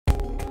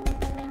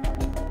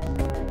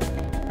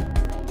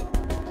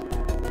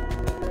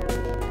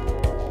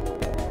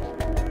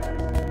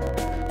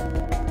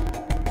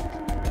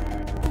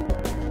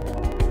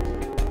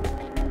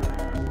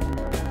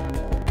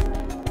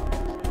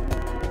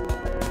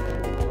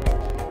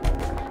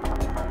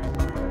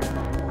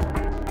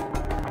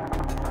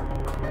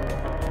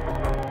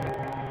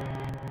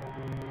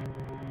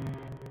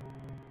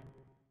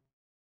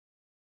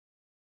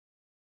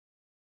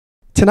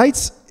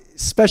Tonight's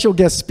special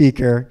guest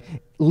speaker,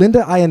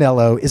 Linda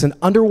Ianniello, is an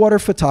underwater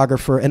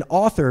photographer and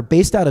author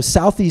based out of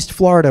Southeast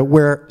Florida,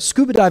 where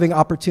scuba diving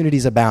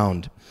opportunities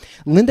abound.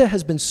 Linda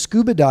has been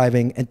scuba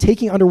diving and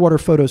taking underwater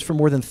photos for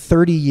more than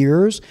 30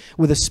 years,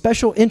 with a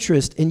special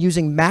interest in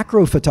using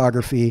macro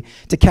photography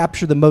to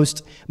capture the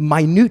most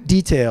minute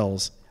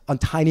details on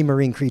tiny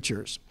marine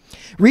creatures.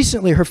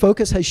 Recently, her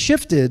focus has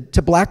shifted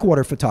to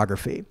Blackwater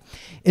photography.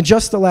 In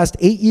just the last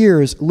 8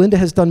 years, Linda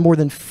has done more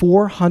than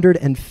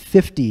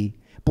 450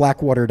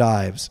 Blackwater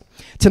dives.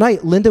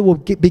 Tonight, Linda will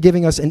be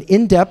giving us an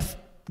in-depth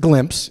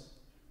glimpse,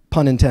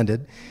 pun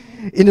intended,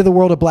 into the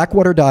world of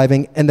Blackwater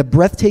diving and the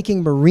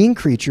breathtaking marine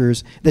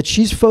creatures that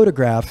she's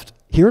photographed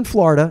here in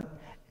Florida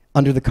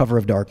under the cover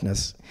of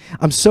darkness.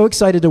 I'm so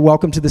excited to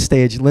welcome to the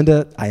stage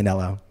Linda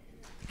Ianniello.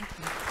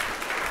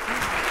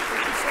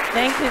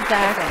 Thank you,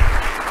 Zach.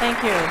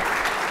 Thank you.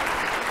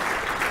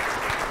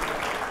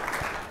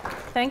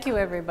 Thank you,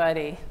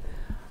 everybody.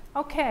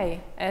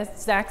 Okay,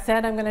 as Zach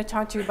said, I'm going to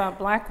talk to you about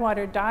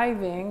Blackwater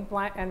diving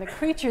and the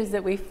creatures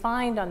that we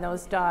find on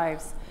those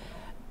dives.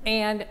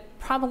 And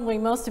probably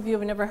most of you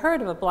have never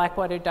heard of a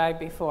Blackwater dive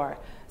before.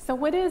 So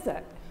what is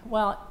it?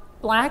 Well,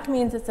 black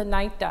means it's a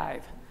night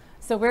dive.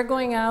 So we're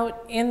going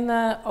out in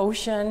the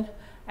ocean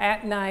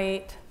at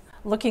night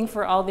looking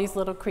for all these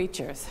little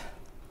creatures.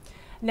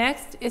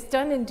 Next, it's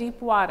done in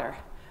deep water.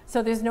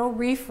 So there's no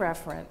reef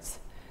reference.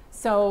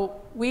 So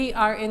we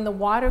are in the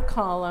water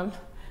column.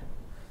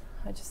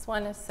 I just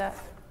want to set,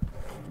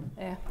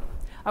 yeah.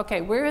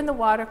 Okay, we're in the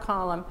water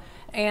column,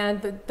 and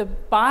the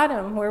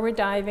bottom where we're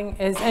diving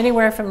is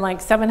anywhere from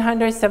like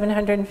 700,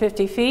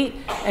 750 feet,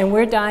 and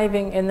we're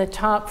diving in the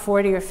top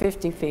 40 or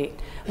 50 feet.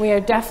 We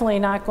are definitely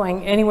not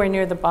going anywhere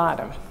near the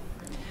bottom.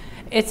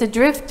 It's a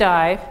drift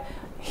dive.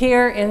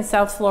 Here in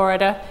South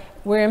Florida,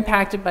 we're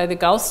impacted by the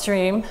Gulf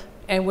Stream,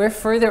 and we're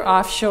further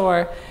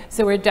offshore,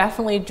 so we're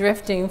definitely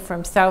drifting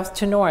from south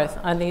to north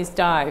on these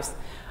dives.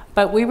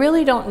 But we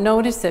really don't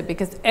notice it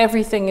because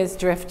everything is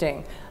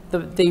drifting.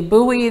 The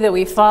buoy that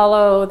we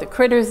follow, the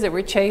critters that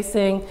we're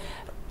chasing,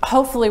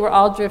 hopefully we're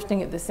all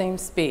drifting at the same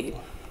speed.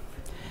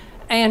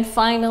 And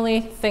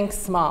finally, think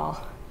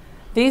small.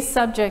 These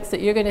subjects that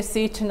you're going to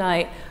see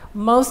tonight,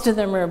 most of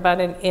them are about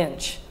 1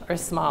 inch or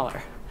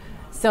smaller.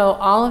 So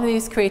all of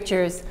these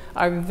creatures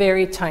are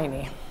very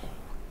tiny.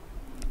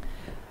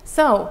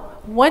 So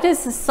what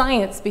is the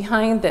science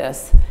behind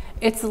this?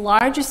 It's the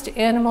largest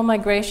animal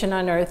migration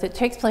on Earth. It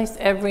takes place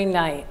every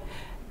night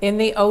in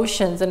the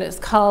oceans, and it's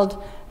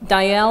called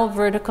diel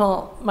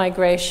vertical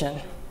migration.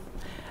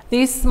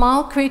 These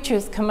small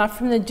creatures come up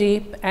from the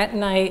deep at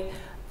night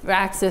for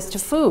access to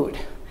food.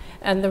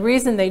 And the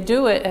reason they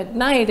do it at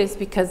night is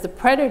because the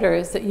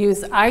predators that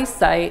use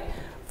eyesight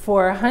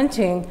for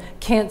hunting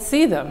can't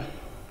see them.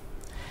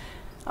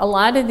 A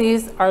lot of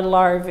these are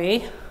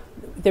larvae.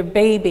 They're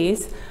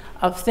babies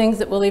of things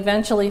that will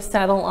eventually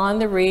settle on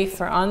the reef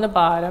or on the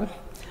bottom,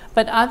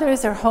 but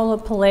others are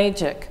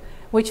holopelagic,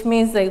 which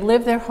means they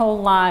live their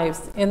whole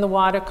lives in the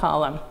water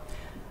column.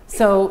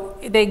 So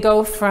they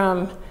go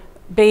from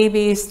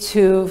babies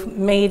to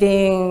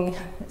mating,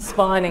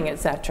 spawning,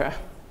 etc.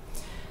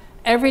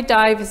 Every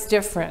dive is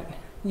different.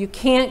 You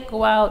can't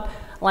go out,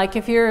 like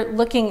if you're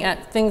looking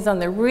at things on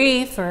the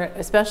reef, or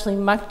especially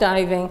muck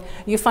diving,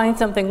 you find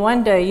something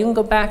one day, you can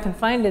go back and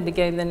find it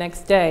again the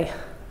next day.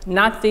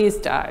 Not these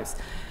dives.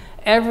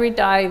 Every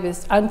dive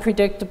is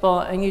unpredictable,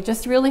 and you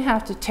just really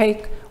have to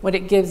take what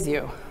it gives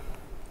you.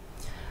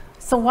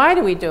 So why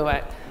do we do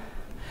it?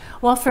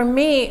 Well, for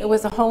me, it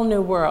was a whole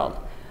new world.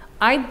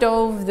 I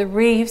dove the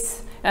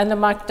reefs and the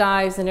muck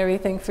dives and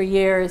everything for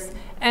years,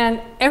 and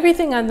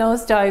everything on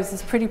those dives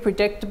is pretty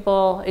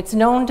predictable. It's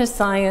known to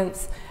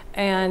science,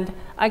 and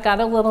I got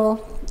a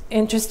little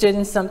interested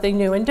in something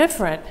new and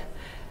different.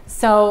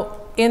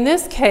 So in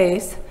this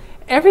case,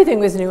 everything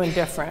was new and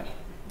different.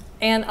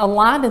 And a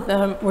lot of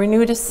them were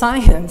new to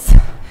science.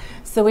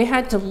 So we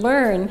had to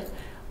learn.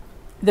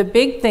 The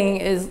big thing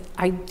is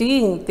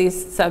IDing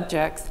these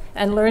subjects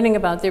and learning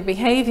about their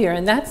behavior,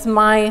 and that's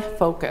my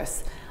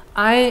focus.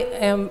 I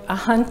am a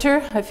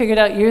hunter. I figured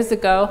out years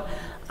ago,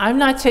 I'm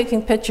not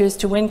taking pictures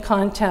to win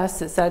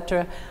contests,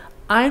 etc.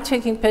 I'm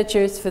taking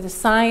pictures for the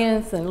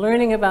science and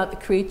learning about the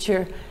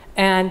creature,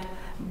 and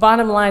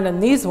bottom line on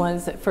these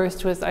ones at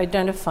first was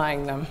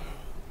identifying them.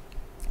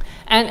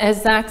 And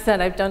as Zach said,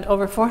 I've done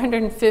over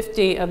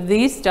 450 of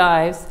these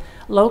dives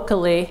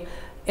locally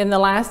in the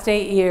last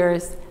 8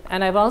 years,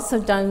 and I've also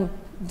done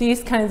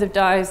these kinds of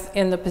dives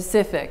in the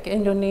Pacific,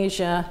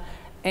 Indonesia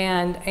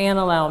and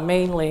Ianniello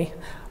mainly,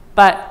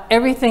 but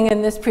everything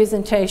in this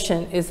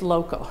presentation is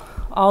local.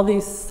 All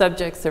these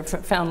subjects are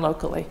found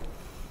locally.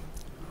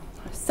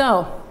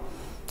 So,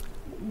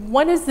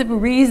 what is the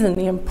reason,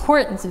 the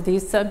importance of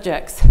these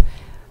subjects?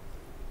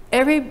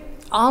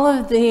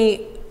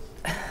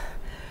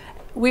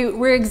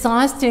 We're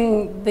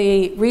exhausting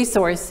the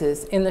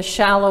resources in the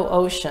shallow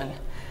ocean.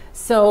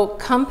 So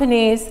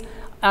companies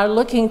are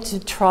looking to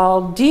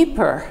trawl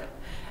deeper,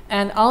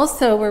 and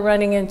also we're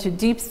running into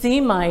deep sea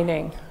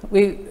mining.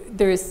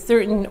 There's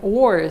certain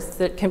ores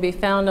that can be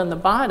found on the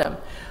bottom,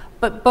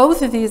 But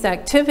both of these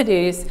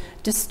activities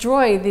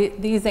destroy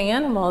these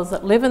animals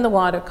that live in the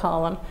water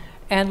column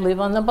and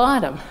live on the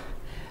bottom.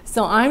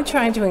 So I'm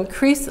trying to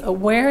increase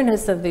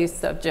awareness of these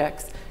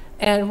subjects,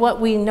 and what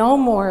we know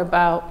more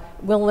about,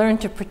 we'll learn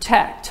to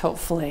protect,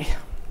 hopefully.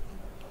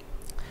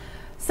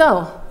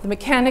 So, the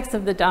mechanics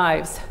of the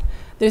dives.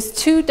 There's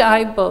 2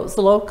 dive boats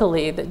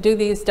locally that do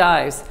these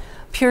dives,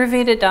 Pure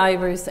Vita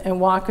Divers and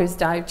Walker's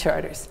Dive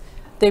Charters.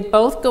 They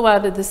both go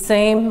out of the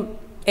same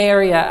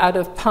area, out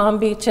of Palm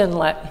Beach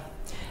Inlet.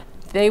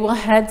 They will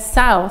head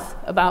south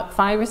about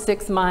 5 or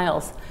 6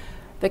 miles.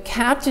 The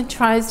captain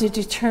tries to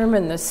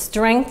determine the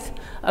strength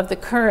of the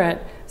current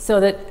so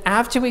that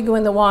after we go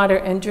in the water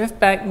and drift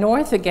back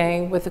north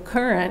again with the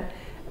current,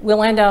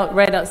 we'll end out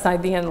right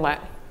outside the inlet.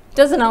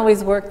 Doesn't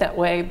always work that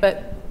way,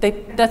 but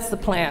that's the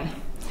plan.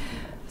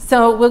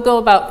 So we'll go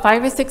about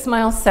 5 or 6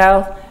 miles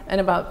south and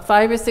about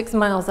 5 or 6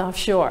 miles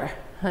offshore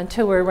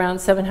until we're around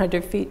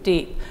 700 feet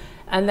deep.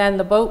 And then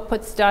the boat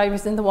puts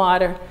divers in the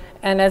water,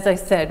 and as I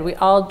said, we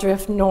all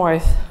drift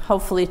north,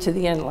 hopefully to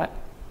the inlet.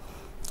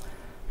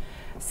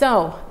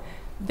 So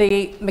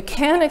the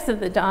mechanics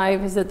of the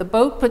dive is that the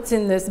boat puts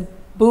in this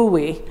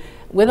buoy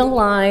with a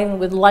line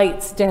with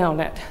lights down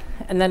it,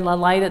 and then a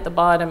light at the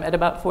bottom at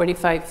about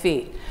 45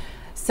 feet.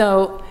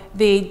 So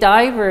the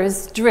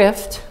divers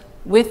drift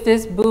with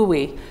this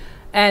buoy,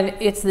 and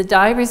it's the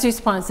diver's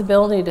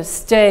responsibility to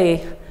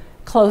stay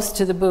close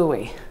to the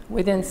buoy,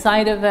 within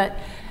sight of it.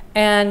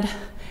 And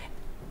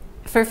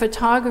for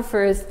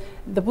photographers,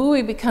 the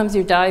buoy becomes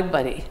your dive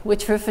buddy,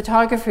 which for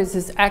photographers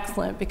is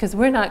excellent because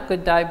we're not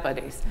good dive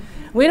buddies.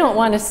 We don't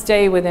want to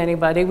stay with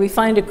anybody. We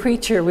find a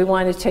creature, we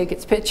want to take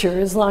its picture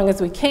as long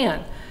as we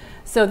can.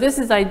 So this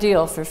is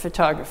ideal for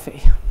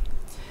photography.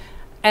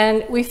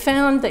 And we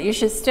found that you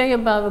should stay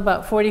above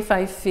about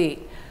 45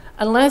 feet,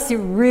 unless you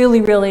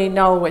really, really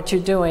know what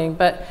you're doing.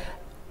 But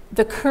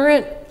the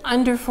current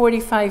under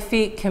 45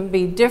 feet can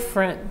be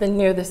different than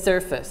near the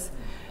surface.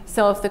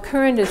 So if the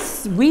current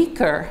is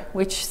weaker,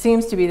 which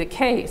seems to be the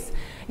case,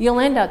 you'll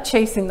end up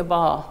chasing the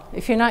ball.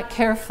 If you're not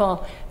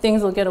careful,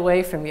 things will get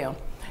away from you.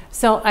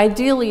 So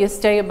ideally, you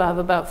stay above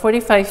about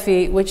 45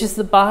 feet, which is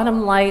the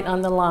bottom light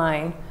on the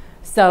line.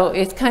 So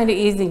it's kind of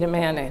easy to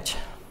manage.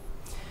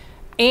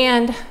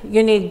 And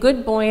you need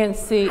good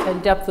buoyancy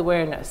and depth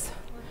awareness.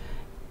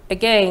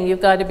 Again,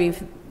 you've got to be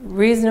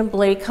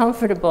reasonably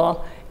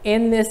comfortable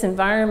in this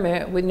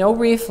environment with no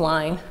reef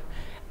line.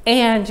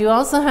 And you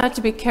also have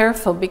to be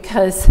careful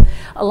because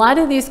a lot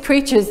of these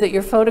creatures that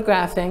you're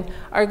photographing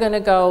are going to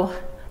go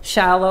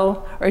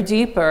shallow or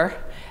deeper,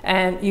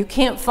 and you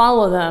can't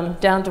follow them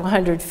down to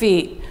 100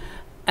 feet.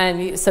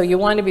 And so you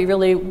want to be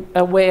really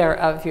aware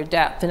of your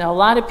depth. And a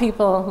lot of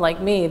people like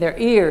me, their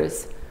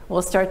ears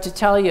will start to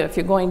tell you if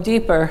you're going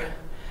deeper,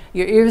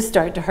 your ears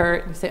start to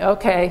hurt and say,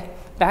 okay,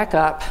 back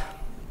up.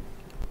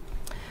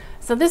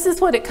 So this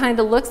is what it kind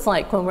of looks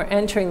like when we're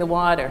entering the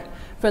water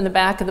from the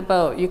back of the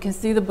boat. You can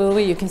see the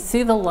buoy, you can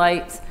see the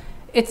lights.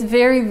 It's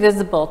very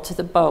visible to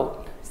the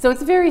boat. So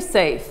it's very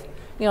safe.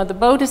 You know, the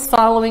boat is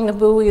following the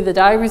buoy, the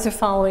divers are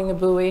following the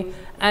buoy,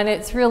 and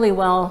it's really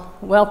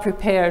well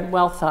prepared,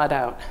 well thought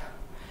out.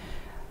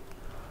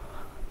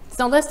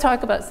 So let's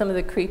talk about some of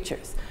the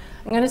creatures.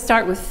 I'm going to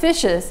start with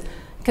fishes,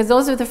 because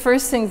those are the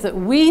first things that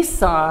we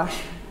saw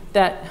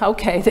that,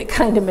 okay, that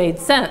kind of made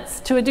sense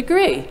to a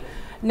degree.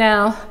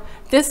 Now,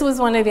 this was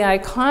one of the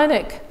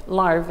iconic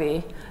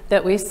larvae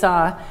that we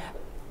saw.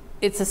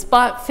 It's a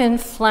spot fin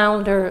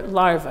flounder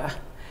larva.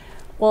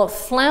 Well,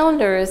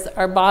 flounders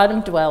are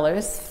bottom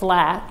dwellers,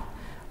 flat,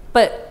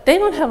 but they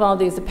don't have all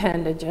these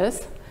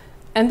appendages.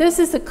 And this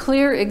is a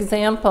clear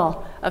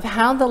example of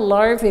how the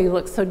larvae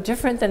look so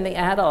different than the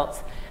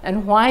adults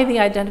and why the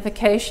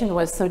identification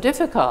was so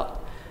difficult.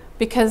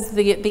 Because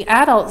the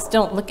adults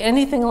don't look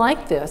anything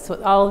like this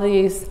with all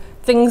these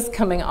things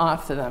coming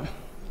off of them.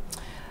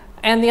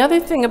 And the other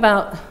thing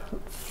about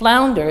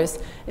flounders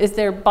is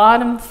they're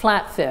bottom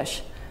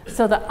flatfish.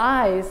 So the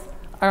eyes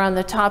are on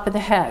the top of the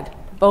head.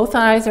 Both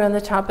eyes are on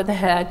the top of the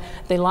head.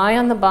 They lie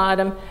on the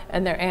bottom,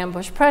 and they're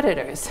ambush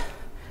predators.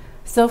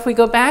 So if we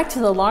go back to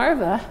the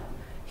larva,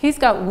 he's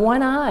got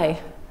one eye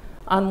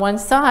on one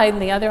side,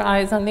 and the other eye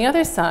is on the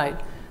other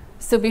side.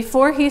 So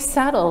before he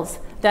settles,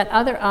 that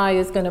other eye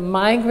is going to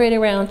migrate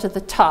around to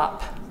the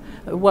top,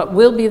 what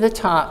will be the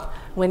top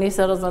when he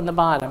settles on the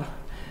bottom.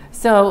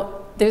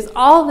 So there's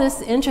all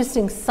this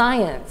interesting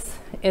science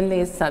in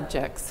these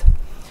subjects.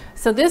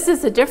 So this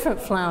is a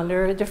different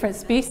flounder, a different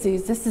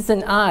species. This is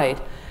an eyed.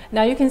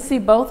 Now you can see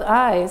both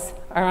eyes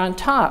are on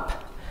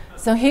top.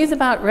 So he's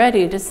about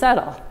ready to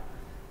settle.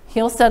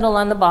 He'll settle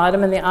on the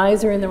bottom and the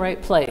eyes are in the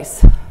right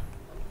place.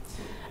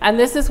 And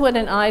this is what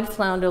an eyed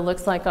flounder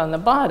looks like on the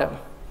bottom.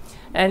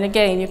 And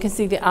again, you can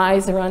see the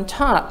eyes are on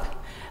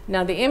top.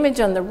 Now the image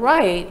on the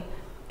right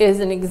is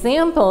an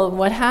example of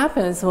what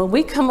happens when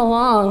we come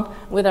along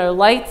with our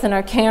lights and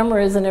our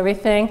cameras and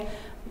everything.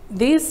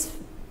 These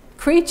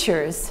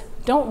creatures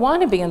don't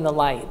want to be in the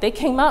light. They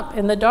came up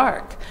in the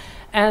dark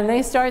and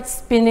they start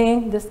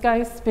spinning. This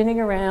guy's spinning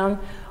around,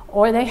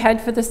 or they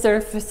head for the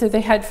surface or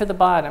they head for the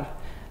bottom.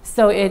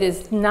 So it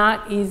is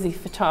not easy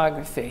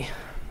photography.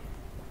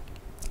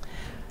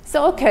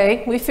 So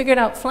okay, we figured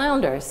out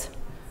flounders.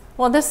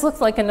 Well, this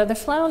looks like another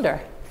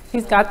flounder.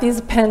 He's got these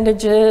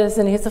appendages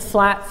and he's a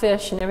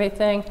flatfish and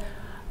everything,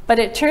 but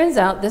it turns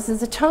out this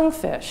is a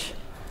tonguefish.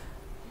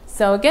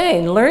 So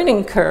again,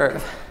 learning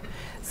curve.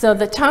 So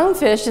the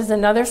tonguefish is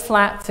another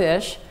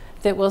flatfish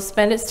that will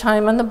spend its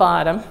time on the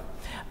bottom,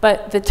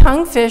 but the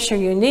tonguefish are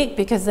unique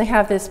because they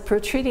have this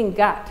protruding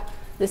gut.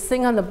 This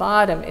thing on the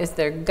bottom is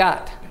their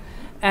gut.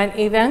 And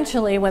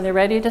eventually, when they're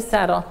ready to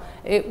settle,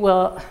 it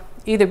will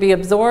either be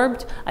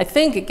absorbed, I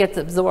think it gets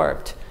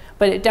absorbed,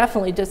 but it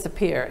definitely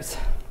disappears.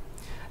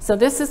 So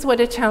this is what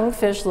a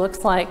tonguefish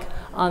looks like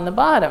on the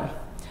bottom.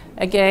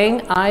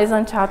 Again, eyes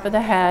on top of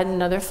the head,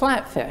 another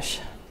flatfish.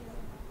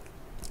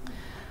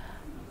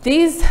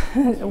 These,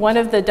 one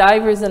of the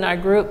divers in our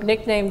group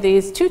nicknamed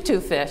these tutu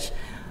fish.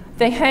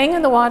 They hang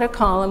in the water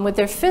column with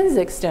their fins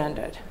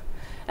extended.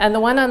 And the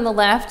one on the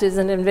left is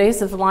an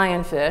invasive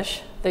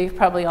lionfish that you've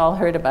probably all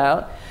heard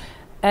about.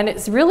 And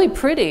it's really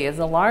pretty as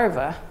a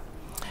larva.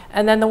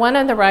 And then the one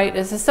on the right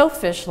is a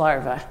soapfish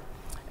larva.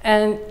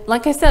 And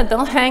like I said,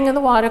 they'll hang in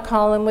the water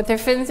column with their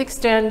fins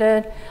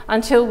extended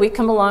until we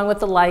come along with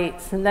the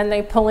lights, and then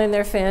they pull in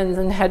their fins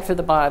and head for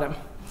the bottom.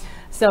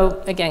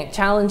 So again,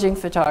 challenging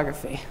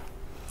photography.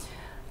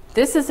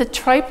 This is a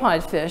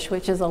tripod fish,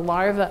 which is a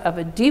larva of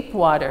a deep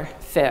water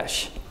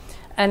fish.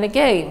 And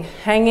again,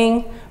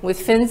 hanging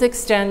with fins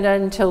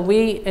extended until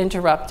we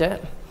interrupt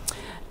it.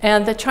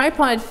 And the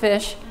tripod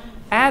fish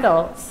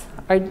adults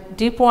are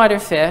deep water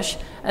fish,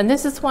 and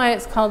this is why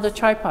it's called a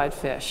tripod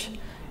fish.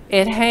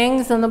 It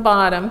hangs on the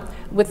bottom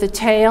with the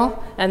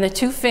tail and the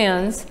two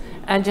fins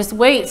and just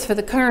waits for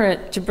the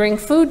current to bring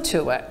food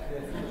to it.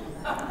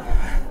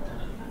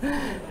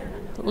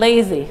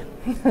 Lazy.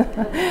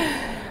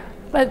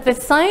 But the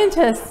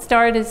scientists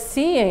started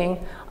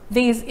seeing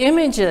these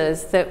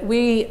images that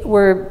we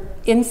were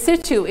in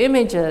situ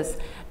images,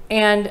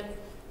 and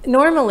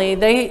normally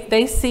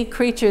they see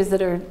creatures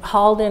that are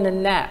hauled in a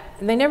net,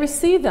 and they never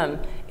see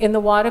them in the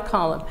water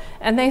column.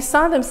 And they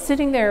saw them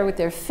sitting there with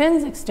their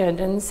fins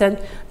extended and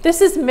said,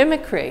 this is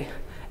mimicry.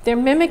 They're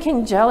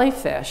mimicking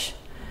jellyfish.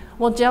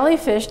 Well,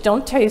 jellyfish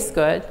don't taste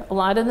good. A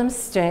lot of them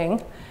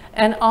sting.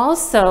 And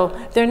also,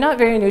 they're not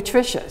very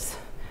nutritious.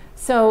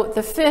 So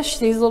the fish,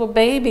 these little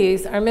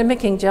babies, are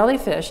mimicking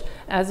jellyfish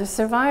as a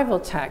survival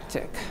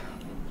tactic.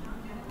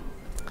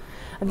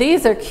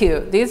 These are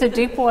cute. These are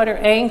deep water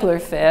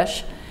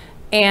anglerfish,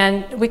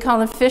 and we call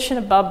them fish in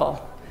a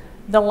bubble.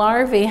 The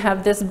larvae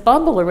have this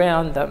bubble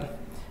around them.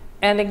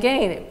 And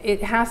again,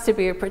 it has to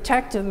be a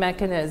protective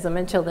mechanism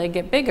until they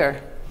get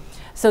bigger.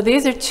 So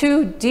these are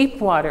two deep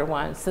water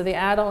ones. So the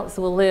adults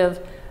will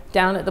live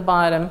down at the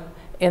bottom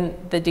in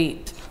the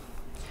deep.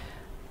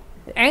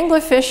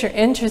 Anglerfish are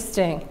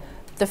interesting.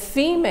 The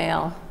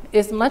female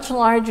is much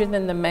larger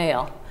than the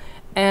male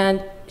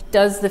and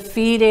does the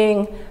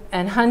feeding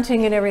and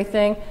hunting and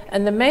everything.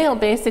 And the male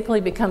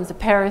basically becomes a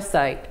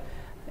parasite.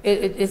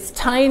 It's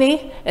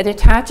tiny, it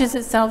attaches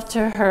itself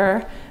to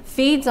her,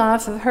 feeds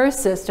off of her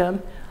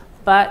system,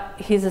 but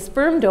he's a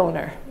sperm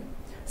donor.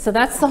 So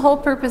that's the whole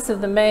purpose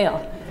of the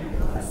male.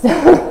 So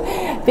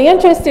the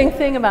interesting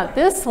thing about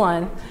this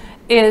one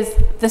is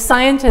the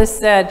scientist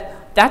said,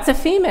 that's a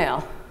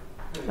female.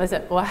 I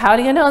said, well, how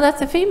do you know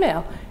that's a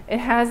female? It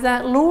has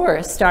that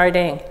lure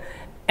starting.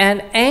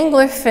 And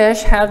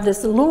anglerfish have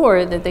this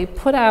lure that they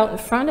put out in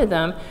front of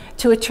them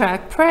to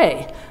attract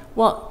prey.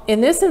 Well,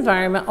 in this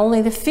environment,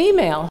 only the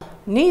female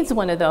needs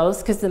one of those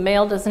because the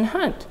male doesn't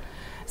hunt.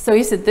 So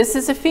he said, this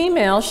is a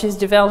female, she's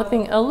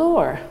developing a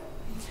lure.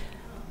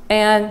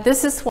 And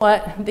this is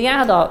what the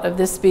adult of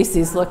this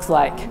species looks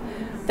like.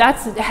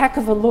 That's a heck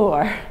of a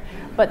lure,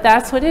 but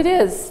that's what it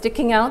is,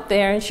 sticking out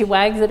there, and she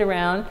wags it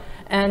around,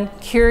 and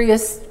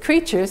curious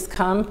creatures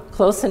come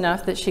close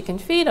enough that she can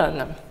feed on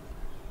them.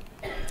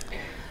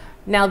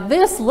 Now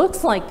this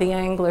looks like the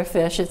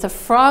anglerfish, it's a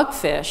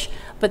frogfish,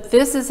 but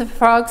this is a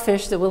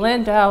frogfish that will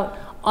end out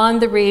on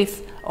the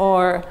reef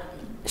or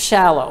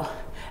shallow.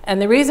 And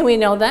the reason we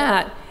know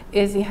that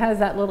is he has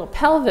that little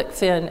pelvic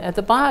fin at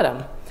the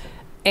bottom.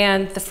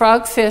 And the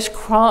frogfish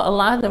crawl, a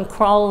lot of them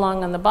crawl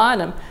along on the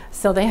bottom,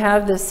 so they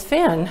have this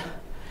fin.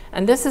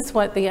 And this is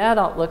what the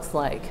adult looks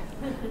like.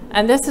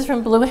 And this is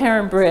from Blue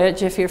Heron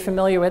Bridge, if you're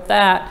familiar with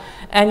that.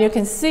 And you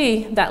can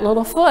see that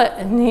little foot,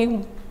 and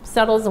he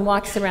settles and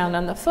walks around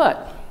on the foot.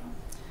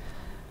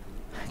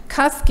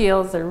 Cusk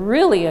eels are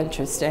really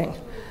interesting.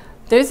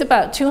 There's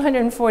about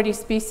 240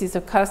 species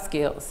of cusk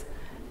eels,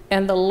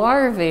 and the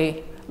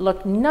larvae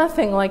look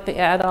nothing like the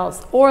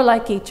adults or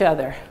like each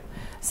other.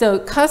 So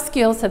cusk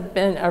eels have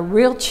been a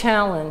real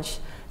challenge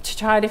to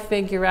try to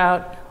figure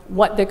out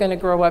what they're going to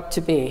grow up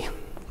to be.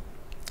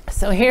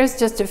 So here's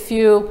just a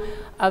few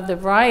of the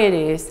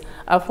varieties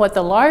of what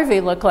the larvae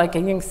look like,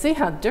 and you can see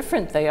how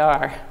different they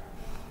are.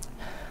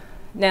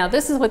 Now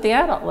this is what the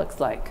adult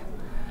looks like.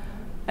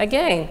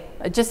 Again,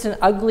 just an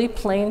ugly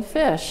plain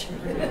fish.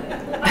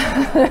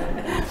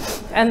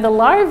 And the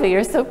larvae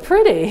are so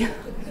pretty.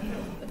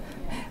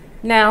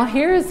 Now,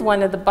 here's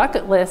one of the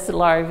bucket list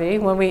larvae.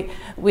 When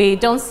we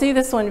don't see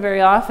this one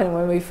very often.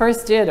 When we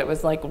first did, it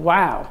was like,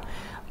 wow.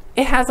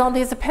 It has all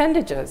these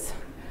appendages.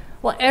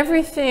 Well,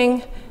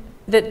 everything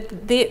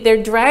that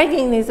they're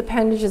dragging these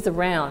appendages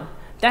around,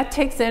 that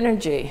takes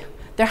energy.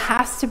 There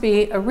has to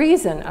be a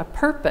reason, a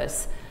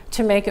purpose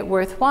to make it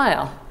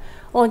worthwhile.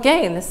 Well,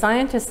 again, the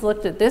scientists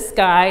looked at this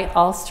guy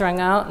all strung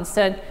out and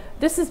said,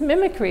 this is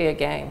mimicry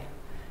again.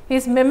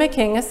 He's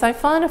mimicking a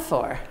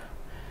siphonophore.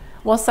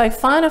 Well,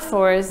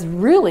 siphonophores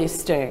really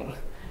sting.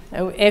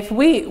 If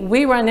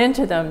we run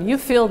into them, you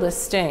feel the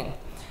sting.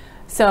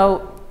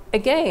 So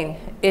again,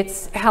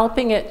 it's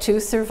helping it to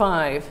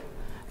survive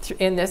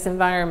in this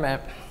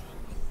environment.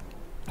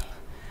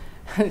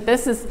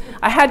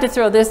 I had to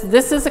throw this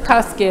is a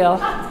cuskeel,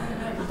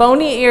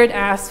 bony-eared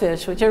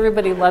assfish, which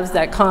everybody loves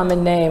that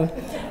common name.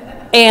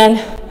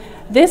 And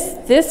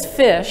this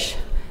fish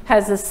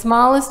has the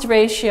smallest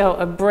ratio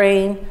of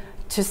brain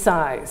to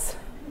size.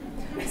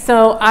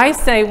 So I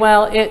say,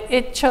 well,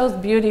 it chose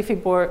beauty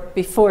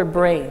before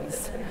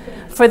brains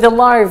for the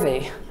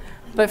larvae,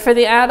 but for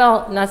the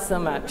adult, not so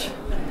much.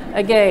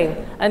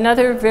 Again,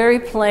 another very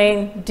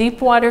plain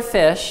deep water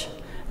fish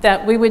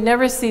that we would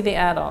never see the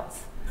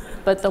adults,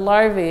 but the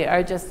larvae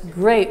are just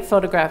great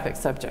photographic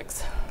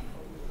subjects.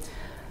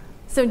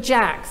 So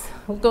jacks,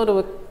 we'll go to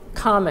a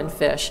common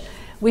fish.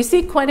 We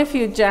see quite a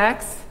few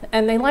jacks,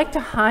 and they like to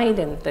hide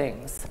in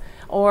things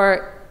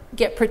or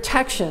get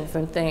protection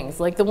from things.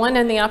 Like the one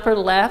in the upper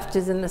left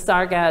is in the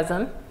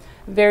sargassum,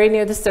 very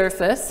near the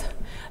surface.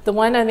 The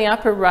one on the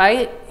upper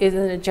right is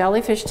in the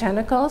jellyfish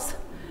tentacles.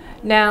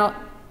 Now,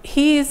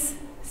 he's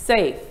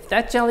safe.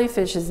 That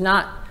jellyfish is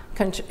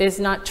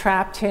not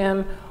trapped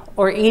him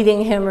or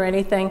eating him or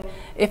anything.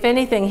 If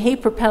anything, he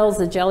propels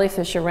the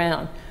jellyfish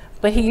around,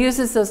 but he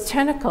uses those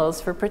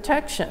tentacles for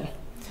protection.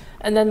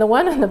 And then the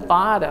one on the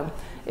bottom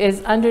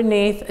is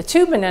underneath a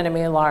tube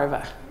anemone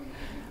larva,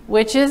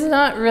 which is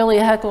not really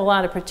a heck of a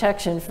lot of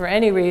protection for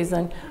any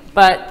reason,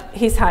 but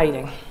he's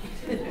hiding.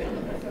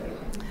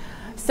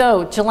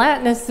 So,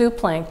 gelatinous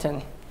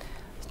zooplankton.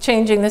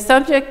 Changing the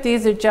subject,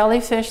 these are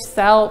jellyfish,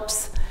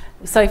 salps,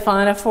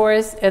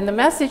 siphonophores, and the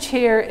message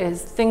here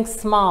is think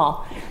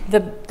small.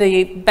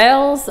 The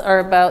bells are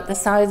about the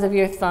size of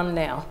your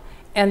thumbnail,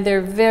 and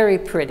they're very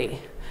pretty.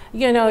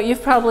 You know,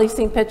 you've probably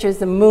seen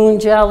pictures of moon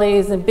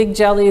jellies and big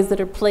jellies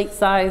that are plate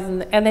size,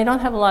 and they don't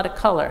have a lot of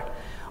color.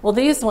 Well,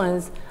 these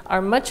ones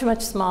are much,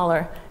 much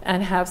smaller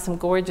and have some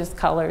gorgeous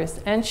colors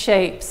and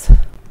shapes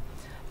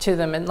to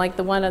them, and like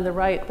the one on the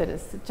right that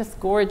is just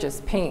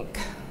gorgeous pink.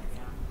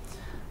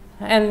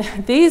 And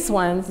these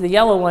ones, the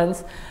yellow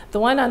ones, the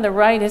one on the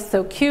right is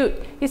so cute.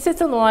 He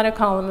sits in the water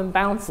column and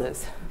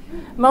bounces.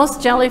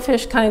 Most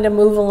jellyfish kind of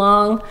move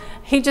along.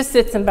 He just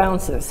sits and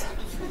bounces.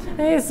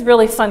 It's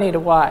really funny to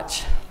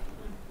watch.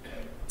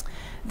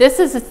 This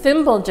is a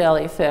thimble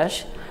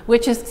jellyfish,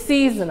 which is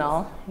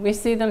seasonal. We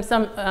see them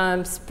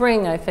some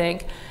spring, I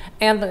think.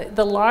 And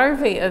the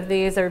larvae of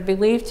these are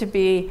believed to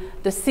be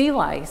the sea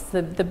lice,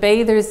 the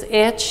bather's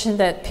itch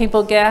that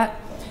people get.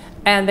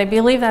 And they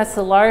believe that's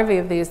the larvae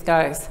of these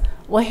guys.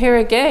 Well, here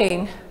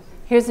again,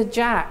 here's a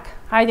jack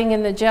hiding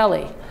in the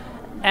jelly.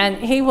 And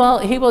he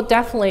will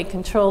definitely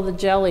control the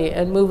jelly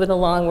and move it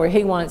along where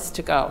he wants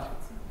to go.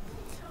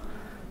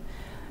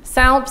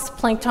 Salps,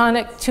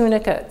 planktonic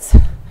tunicates.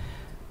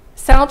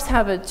 Salps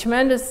have a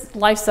tremendous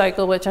life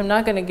cycle, which I'm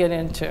not going to get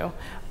into,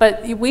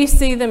 but we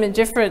see them in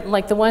different,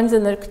 like the ones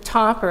in the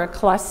top are a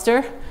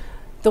cluster.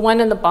 The one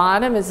in the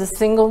bottom is a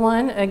single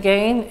one.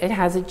 Again, it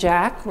has a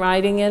jack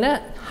riding in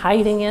it,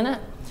 hiding in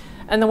it.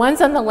 And the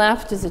ones on the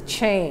left is a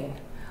chain.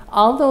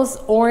 All those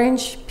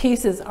orange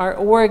pieces are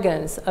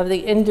organs of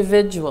the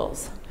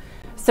individuals.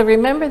 So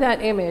remember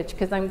that image,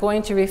 because I'm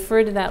going to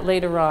refer to that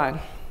later on.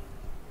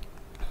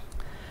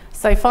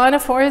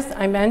 Siphonophores,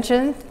 I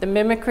mentioned, the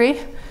mimicry.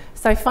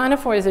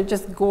 Siphonophores are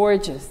just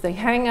gorgeous. They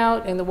hang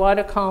out in the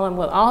water column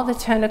with all the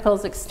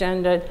tentacles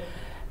extended.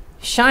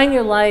 Shine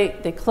your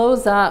light, they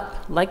close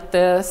up like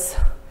this.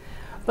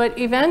 But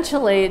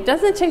eventually, it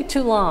doesn't take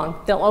too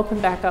long, they'll open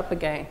back up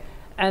again.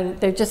 And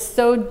they're just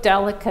so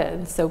delicate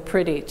and so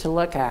pretty to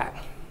look at.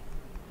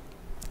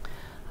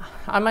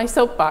 On my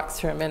soapbox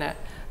for a minute,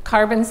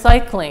 carbon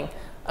cycling.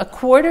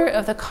 1/4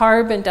 of the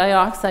carbon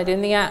dioxide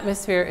in the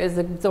atmosphere is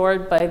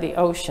absorbed by the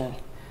ocean.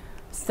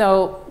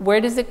 So where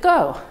does it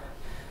go?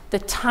 The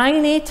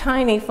tiny,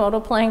 tiny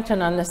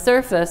photoplankton on the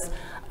surface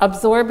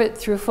absorb it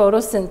through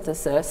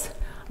photosynthesis.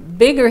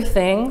 Bigger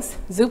things,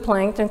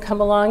 zooplankton, come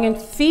along and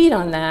feed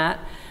on that.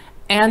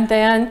 And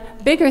then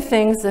bigger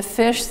things, the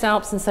fish,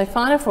 salps, and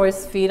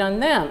siphonophores feed on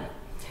them.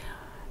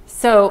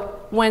 So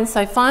when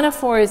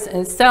siphonophores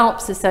and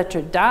salps,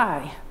 etc.,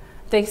 die,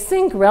 they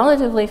sink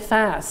relatively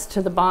fast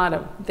to the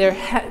bottom. They're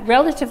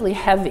relatively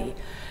heavy.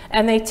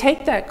 And they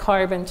take that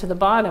carbon to the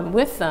bottom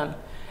with them.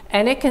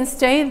 And it can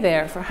stay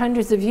there for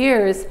hundreds of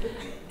years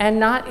and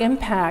not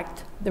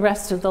impact the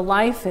rest of the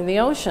life in the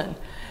ocean.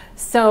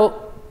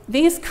 So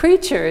these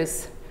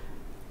creatures,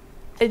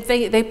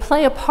 they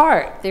play a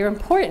part. They're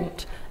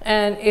important.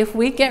 And if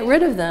we get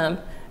rid of them,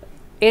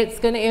 it's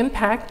going to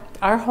impact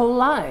our whole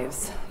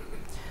lives.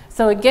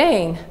 So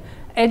again,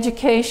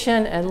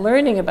 education and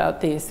learning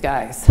about these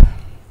guys.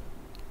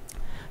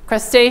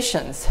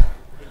 Crustaceans.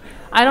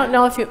 I don't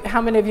know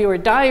how many of you are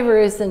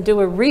divers and do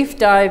a reef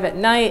dive at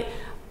night.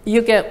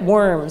 You get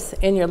worms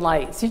in your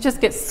lights. You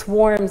just get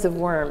swarms of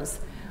worms.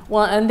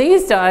 Well, on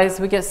these dives,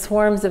 we get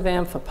swarms of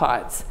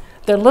amphipods.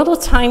 They're little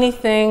tiny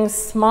things,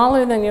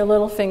 smaller than your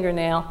little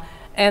fingernail,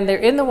 and they're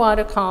in the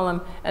water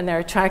column, and they're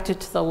attracted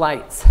to the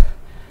lights.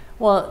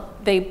 Well,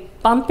 they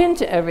bump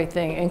into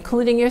everything,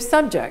 including your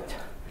subject.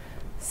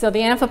 So the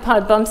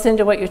amphipod bumps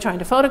into what you're trying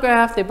to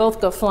photograph, they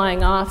both go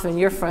flying off, and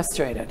you're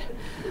frustrated.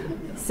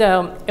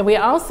 So, and we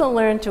also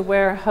learn to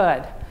wear a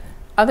hood.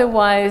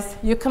 Otherwise,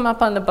 you come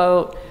up on the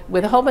boat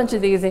with a whole bunch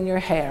of these in your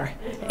hair.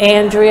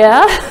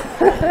 Andrea,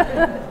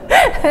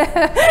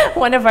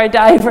 one of our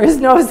divers,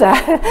 knows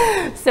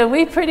that. So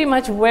we pretty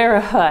much wear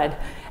a hood.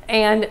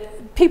 And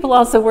people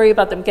also worry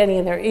about them getting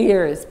in their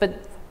ears,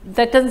 but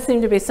that doesn't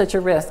seem to be such a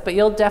risk, but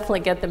you'll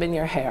definitely get them in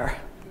your hair.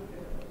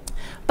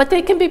 But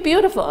they can be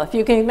beautiful if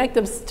you can make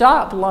them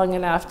stop long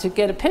enough to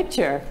get a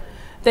picture.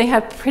 They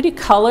have pretty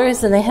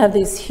colors and they have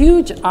these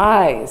huge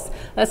eyes.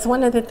 That's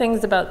one of the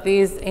things about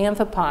these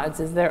amphipods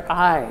is their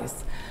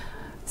eyes.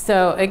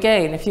 So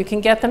again, if you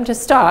can get them to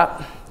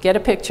stop, get a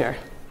picture.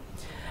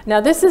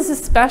 Now this is a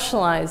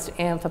specialized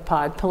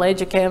amphipod,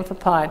 pelagic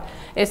amphipod.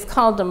 It's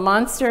called the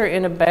monster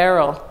in a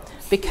barrel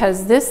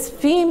because this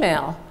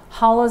female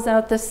hollows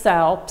out the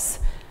salps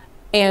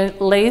and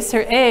lays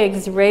her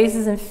eggs,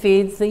 raises and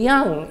feeds the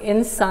young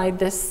inside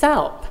this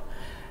salp.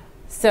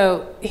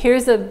 So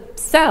here's a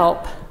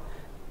salp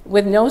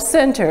with no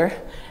center,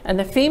 and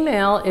the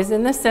female is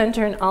in the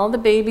center and all the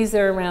babies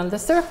are around the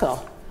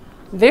circle.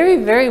 Very,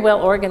 very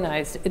well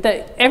organized.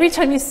 Every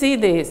time you see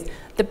these,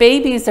 the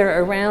babies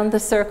are around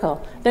the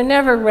circle. They're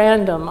never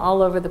random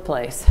all over the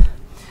place.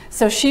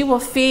 So she will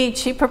feed,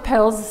 she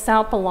propels the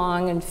salp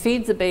along and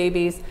feeds the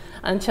babies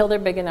until they're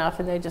big enough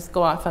and they just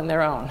go off on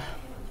their own.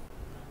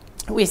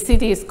 We see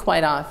these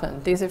quite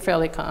often. These are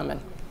fairly common.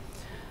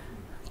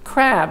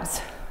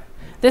 Crabs.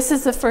 This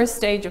is the first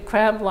stage of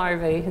crab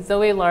larvae,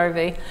 zoe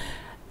larvae,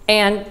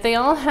 and they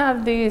all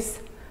have these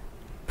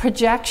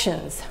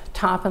projections,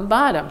 top and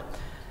bottom.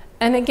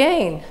 And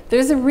again,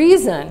 there's a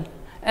reason,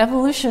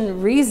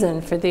 evolution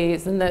reason for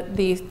these, and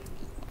the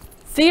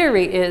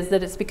theory is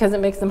that it's because it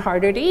makes them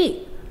harder to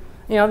eat.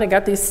 You know, they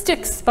got these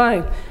stick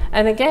spine.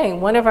 And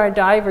again, one of our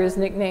divers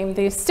nicknamed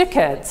these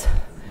stickheads.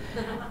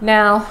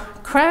 Now,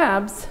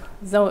 crabs,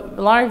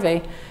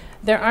 larvae,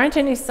 there aren't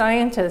any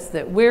scientists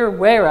that we're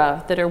aware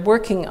of that are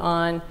working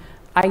on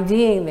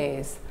IDing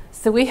these.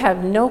 So we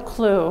have no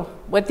clue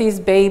what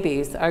these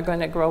babies are going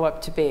to grow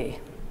up to be.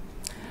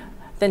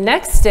 The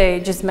next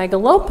stage is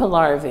megalopa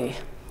larvae.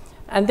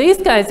 And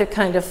these guys are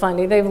kind of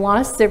funny. They've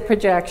lost their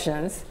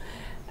projections.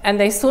 And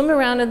they swim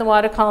around in the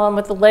water column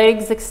with the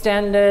legs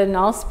extended and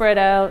all spread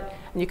out.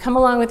 And you come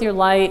along with your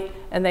light,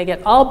 and they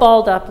get all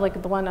balled up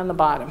like the one on the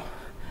bottom.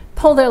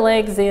 Pull their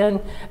legs in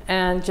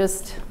and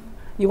just,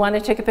 you want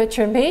to take a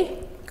picture of me?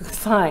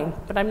 Fine,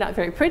 but I'm not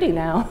very pretty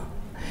now.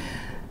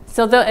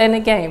 So, and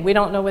again, we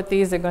don't know what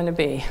these are going to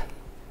be.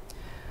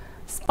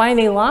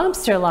 Spiny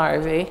lobster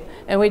larvae,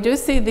 and we do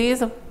see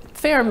these a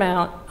fair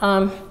amount.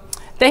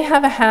 They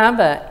have a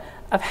habit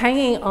of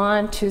hanging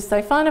on to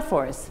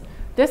siphonophores.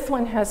 This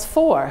one has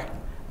 4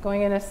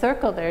 going in a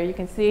circle there. You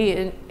can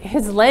see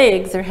his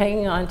legs are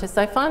hanging on to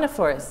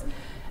siphonophores.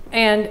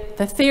 And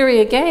the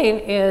theory again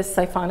is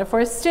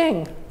siphonophores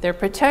sting, their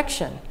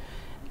protection.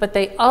 But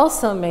they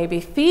also may be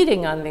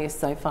feeding on these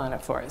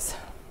siphonophores.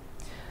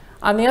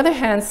 On the other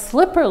hand,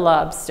 slipper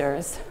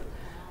lobsters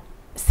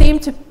seem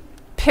to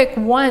pick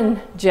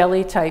one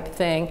jelly type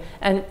thing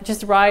and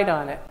just ride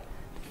on it.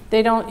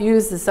 They don't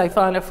use the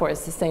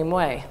siphonophores the same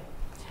way.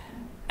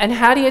 And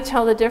how do you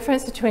tell the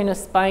difference between a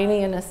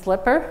spiny and a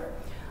slipper?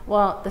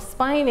 Well, the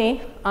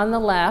spiny on the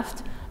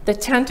left, the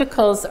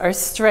tentacles are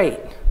straight.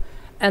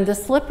 And the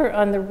slipper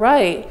on the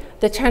right,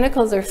 the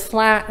tentacles are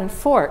flat and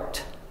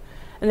forked.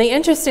 And the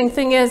interesting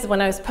thing is,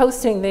 when I was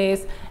posting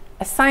these,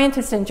 a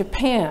scientist in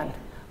Japan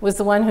was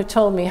the one who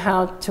told me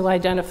how to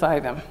identify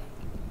them.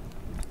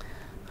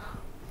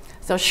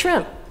 So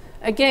shrimp,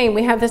 again,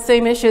 we have the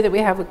same issue that we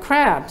have with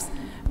crabs.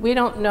 We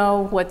don't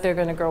know what they're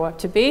going to grow up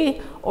to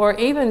be, or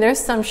even there's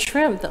some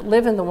shrimp that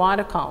live in the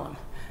water column.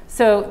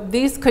 So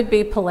these could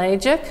be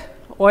pelagic,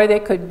 or they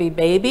could be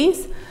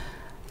babies.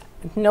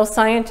 No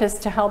scientists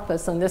to help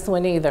us on this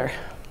one either.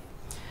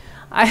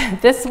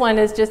 This one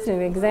is just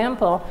an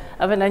example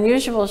of an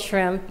unusual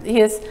shrimp.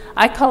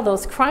 I call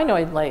those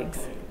crinoid legs,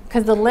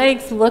 because the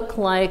legs look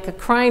like a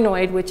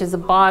crinoid, which is a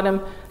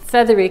bottom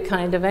feathery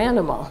kind of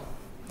animal.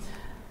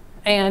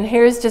 And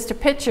here's just a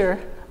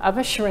picture of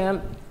a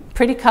shrimp,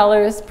 pretty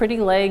colors, pretty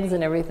legs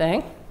and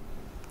everything.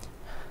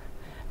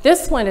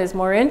 This one is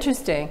more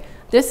interesting.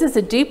 This is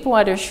a deep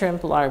water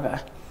shrimp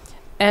larva.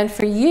 And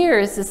for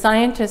years, the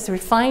scientists were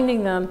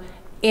finding them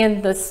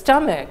in the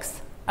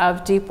stomachs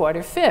of deep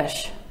water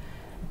fish.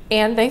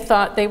 And they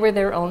thought they were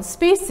their own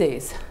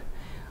species.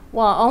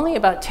 Well, only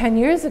about 10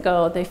 years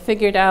ago, they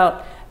figured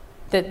out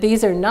that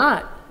these are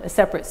not a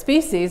separate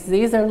species.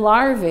 These are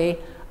larvae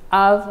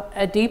of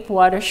a deep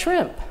water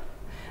shrimp.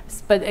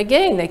 But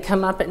again, they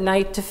come up at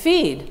night to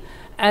feed.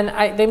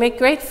 And they make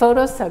great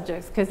photo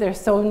subjects because they're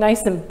so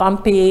nice and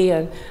bumpy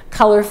and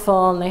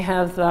colorful, and they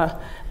have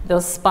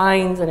those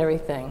spines and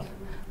everything.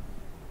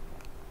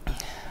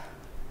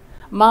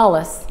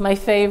 Mollusks, my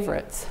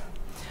favorites.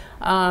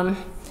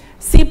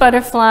 Sea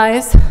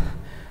butterflies,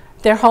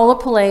 they're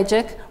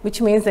holopelagic,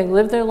 which means they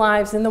live their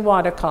lives in the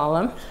water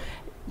column.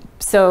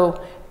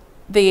 So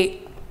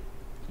they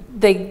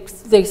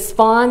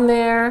spawn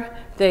there,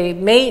 they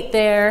mate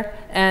there,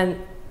 and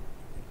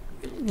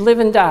live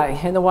and die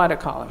in the water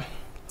column.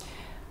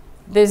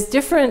 There's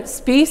different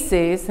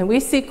species, and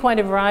we see quite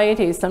a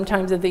variety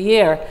sometimes of the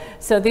year.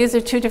 So these are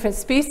two different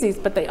species,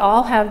 but they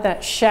all have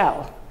that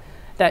shell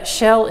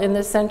in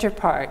the center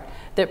part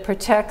that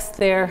protects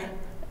the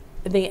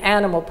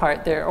animal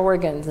part, their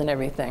organs and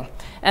everything.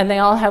 And they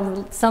all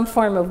have some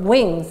form of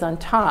wings on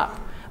top,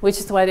 which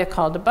is why they're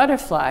called a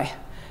butterfly.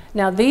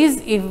 Now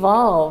these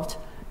evolved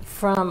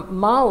from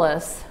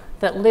mollusks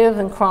that live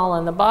and crawl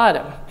on the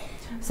bottom.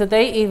 So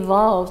they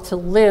evolved to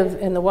live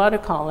in the water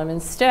column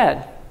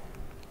instead.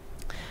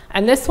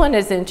 And this one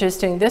is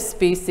interesting, this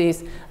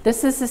species.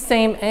 This is the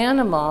same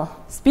animal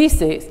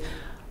species,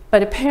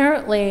 but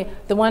apparently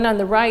the one on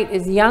the right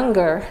is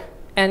younger,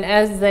 and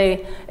as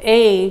they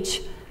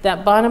age,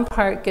 that bottom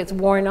part gets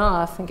worn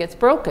off and gets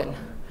broken,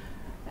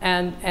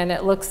 and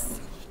it looks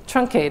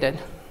truncated.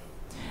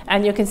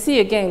 And you can see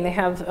again, they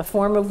have a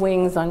form of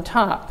wings on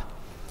top.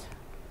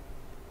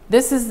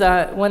 This is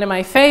one of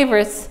my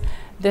favorites.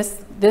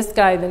 This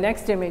guy, the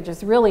next image,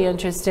 is really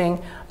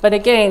interesting. But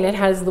again, it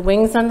has the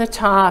wings on the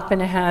top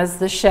and it has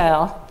the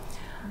shell.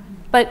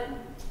 But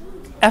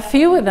a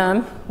few of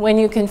them, when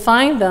you can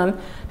find them,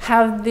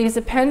 have these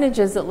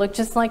appendages that look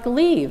just like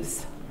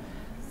leaves.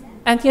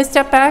 And you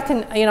step back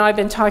and, I've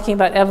been talking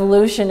about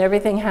evolution,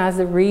 everything has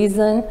a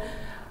reason.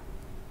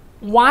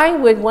 Why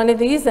would one of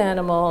these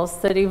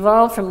animals that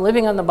evolved from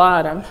living on the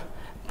bottom,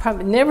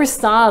 probably never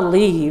saw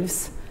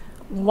leaves,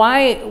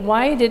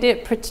 why did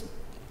it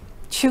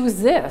choose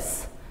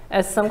this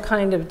as some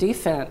kind of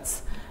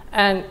defense?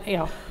 And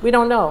we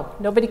don't know.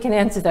 Nobody can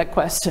answer that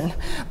question,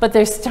 but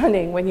they're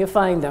stunning when you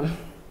find them.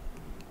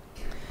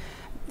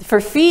 For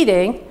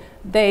feeding,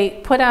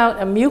 they put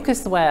out a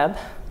mucus web,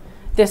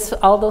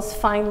 all those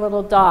fine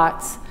little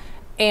dots,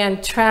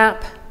 and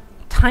trap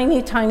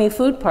tiny, tiny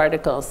food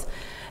particles.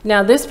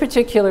 Now this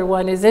particular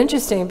one is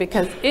interesting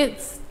because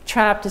it's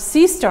trapped a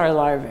sea star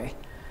larvae.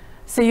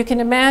 So you can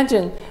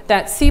imagine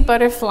that sea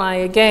butterfly,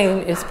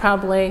 again, is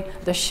probably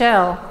the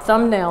shell,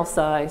 thumbnail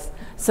size.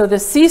 So the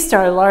sea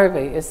star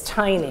larvae is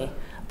tiny,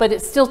 but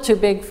it's still too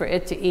big for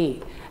it to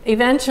eat.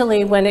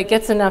 Eventually, when it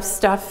gets enough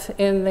stuff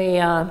in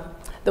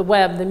the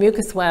web, the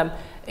mucus web,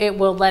 it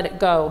will let it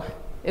go.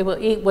 It will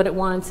eat what it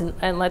wants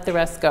and let the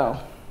rest go.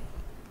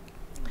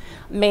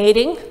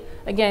 Mating,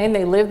 again,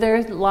 they live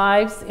their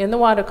lives in the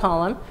water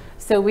column,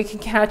 so we can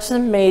catch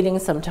them mating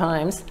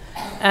sometimes.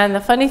 And the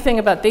funny thing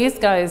about these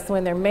guys,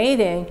 when they're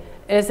mating,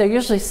 is they're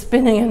usually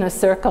spinning in a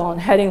circle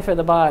and heading for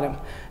the bottom.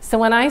 So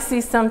when I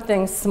see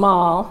something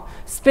small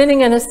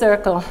spinning in a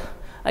circle,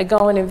 I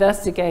go and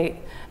investigate.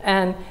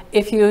 And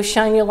if you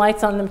shine your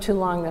lights on them too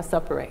long, they'll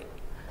separate.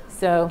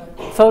 So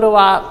photo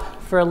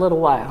op for a little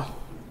while.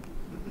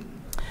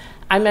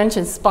 I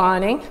mentioned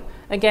spawning,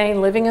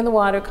 again, living in the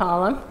water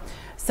column.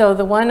 So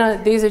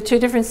these are two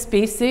different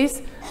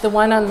species. The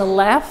one on the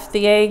left,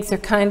 the eggs are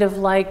kind of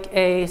like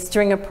a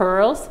string of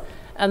pearls.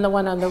 And the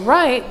one on the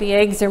right, the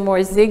eggs are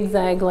more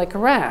zigzag like a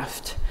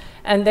raft.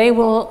 And they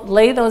will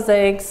lay those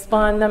eggs,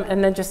 spawn them,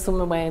 and then just swim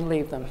away and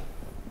leave them.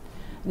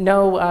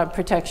 No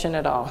protection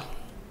at all.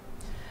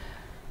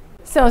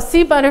 So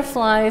sea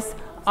butterflies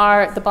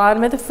are at the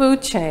bottom of the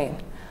food chain.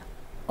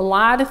 A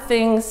lot of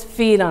things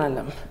feed on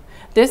them.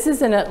 This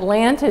is an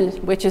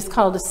atlantid, which is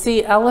called a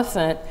sea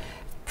elephant,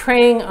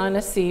 preying on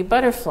a sea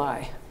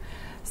butterfly.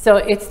 So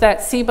it's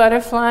that sea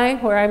butterfly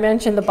where I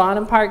mentioned the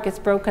bottom part gets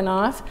broken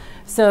off.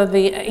 So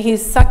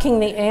he's sucking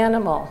the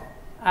animal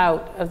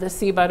out of the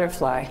sea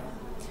butterfly.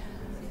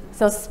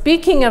 So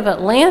speaking of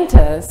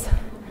atlantas,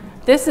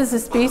 this is a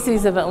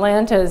species of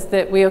atlantas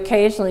that we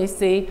occasionally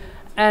see.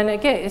 And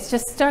again, it's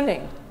just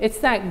stunning. It's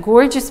that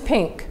gorgeous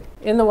pink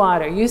in the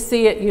water. You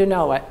see it, you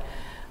know it.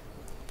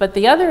 But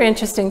the other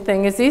interesting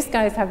thing is these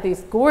guys have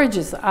these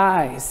gorgeous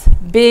eyes,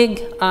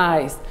 big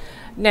eyes.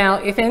 Now,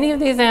 if any of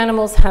these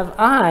animals have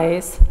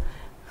eyes,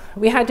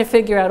 we had to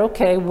figure out,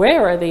 okay,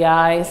 where are the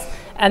eyes?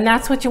 And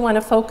that's what you want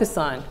to focus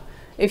on.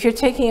 If you're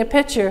taking a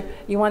picture,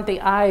 you want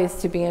the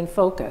eyes to be in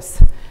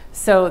focus.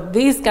 So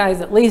these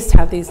guys at least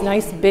have these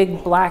nice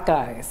big black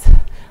eyes,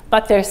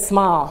 but they're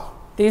small.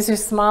 These are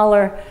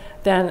smaller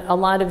than a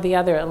lot of the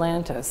other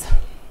atlantas.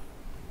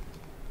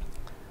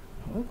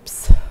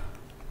 Oops.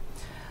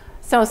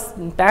 So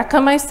back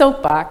on my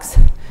soapbox.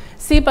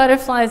 Sea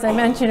butterflies, I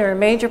mentioned, are a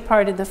major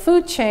part of the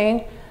food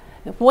chain.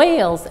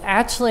 Whales,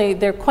 actually,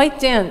 they're quite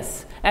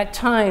dense at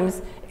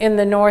times in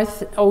the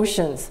North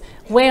Oceans.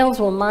 Whales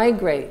will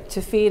migrate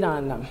to feed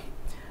on them.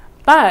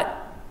 But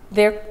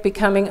they're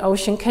becoming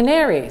ocean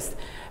canaries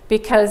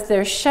because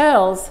their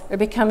shells are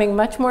becoming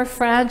much more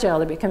fragile.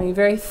 They're becoming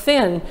very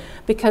thin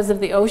because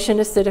of the ocean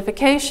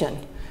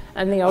acidification.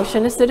 And the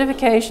ocean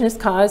acidification is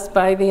caused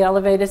by the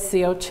elevated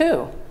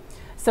CO2.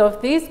 So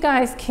if these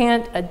guys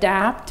can't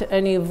adapt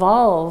and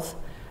evolve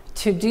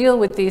to deal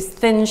with these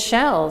thin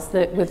shells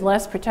that with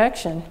less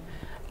protection,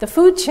 the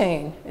food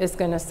chain is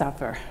going to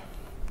suffer.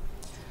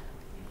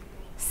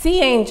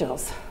 Sea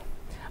angels,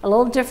 a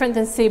little different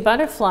than sea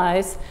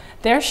butterflies,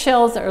 their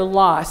shells are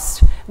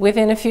lost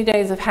within a few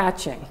days of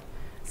hatching.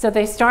 So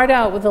they start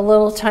out with a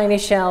little tiny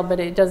shell, but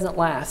it doesn't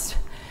last.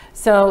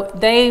 So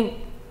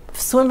they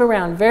swim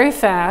around very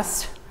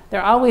fast.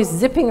 They're always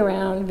zipping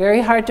around,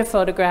 very hard to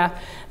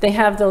photograph. They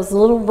have those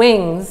little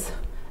wings,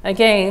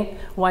 again,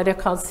 why they're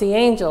called sea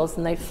angels,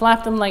 and they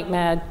flap them like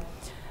mad.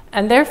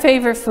 And their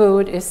favorite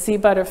food is sea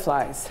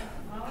butterflies.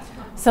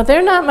 So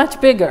they're not much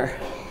bigger,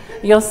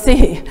 you'll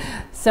see.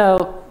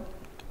 So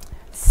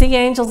sea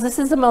angels, this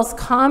is the most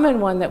common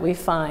one that we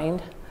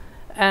find.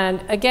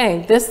 And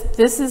again,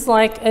 this is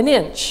like an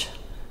inch,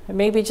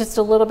 maybe just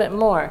a little bit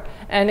more.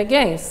 And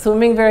again,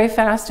 swimming very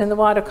fast in the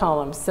water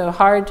column, so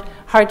hard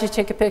to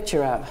take a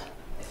picture of.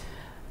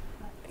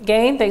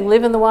 Again, they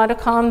live in the water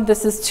column.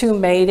 This is two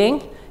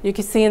mating. You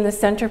can see in the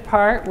center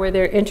part where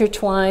they're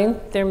intertwined,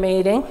 they're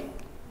mating.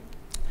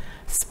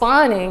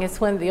 Spawning is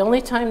when the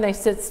only time they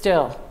sit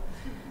still.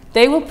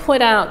 They will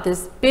put out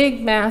this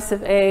big mass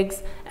of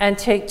eggs and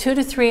take 2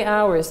 to 3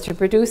 hours to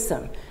produce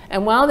them.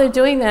 And while they're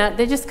doing that,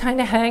 they just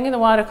kind of hang in the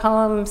water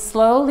column,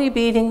 slowly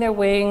beating their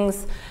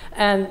wings,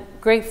 and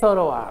great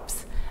photo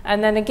ops.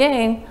 And then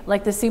again,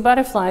 like the sea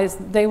butterflies,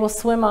 they will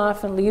swim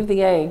off and leave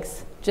the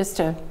eggs just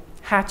to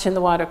hatch in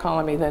the water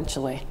column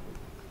eventually.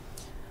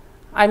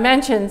 I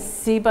mentioned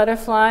sea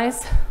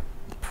butterflies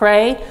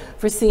prey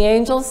for sea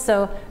angels.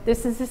 So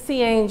this is a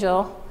sea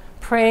angel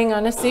preying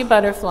on a sea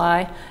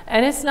butterfly,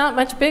 and it's not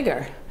much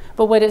bigger.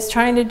 But what it's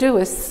trying to do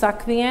is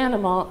suck the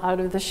animal out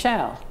of the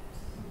shell.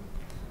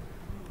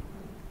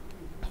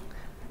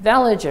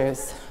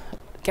 Veligers,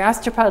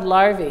 gastropod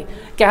larvae.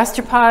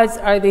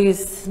 Gastropods are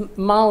these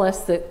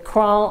mollusks that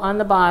crawl on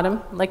the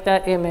bottom, like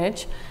that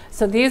image.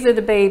 So these are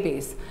the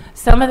babies.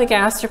 Some of the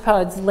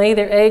gastropods lay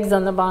their eggs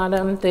on the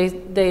bottom,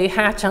 they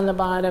hatch on the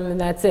bottom, and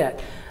that's it.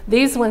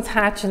 These ones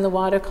hatch in the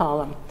water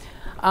column.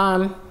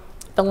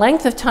 The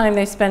length of time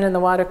they spend in the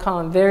water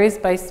column varies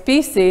by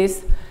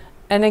species,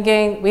 and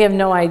again, we have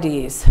no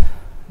IDs.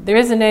 There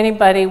isn't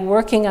anybody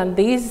working on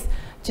these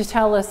to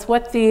tell us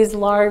what these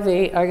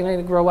larvae are going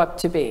to grow up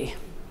to be.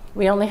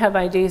 We only have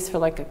IDs for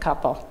like a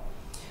couple.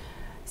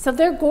 So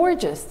they're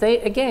gorgeous. They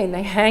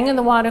hang in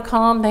the water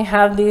column. They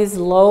have these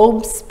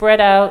lobes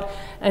spread out,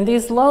 and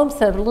these lobes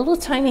have little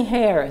tiny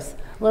hairs,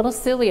 little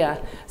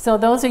cilia. So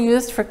those are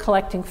used for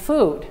collecting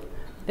food.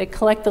 They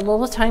collect the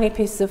little tiny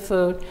piece of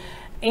food,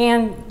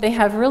 and they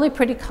have really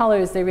pretty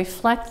colors. They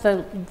reflect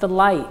the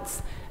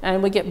lights,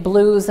 and we get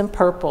blues and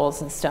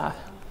purples and stuff.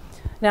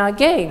 Now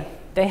again,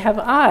 they have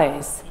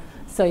eyes,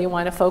 so you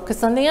want to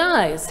focus on the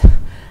eyes.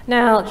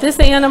 Now, this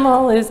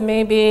animal is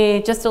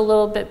maybe just a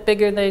little bit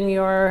bigger than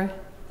your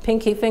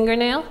pinky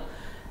fingernail,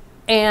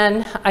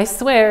 and I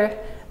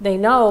swear they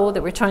know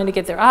that we're trying to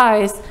get their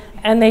eyes,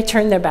 and they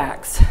turn their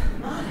backs.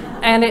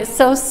 And it's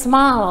so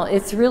small,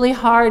 it's really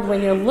hard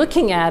when you're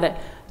looking at it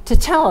to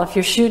tell if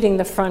you're shooting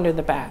the front or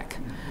the back.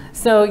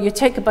 So you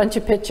take a bunch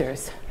of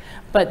pictures,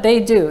 but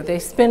they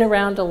spin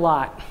around a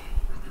lot.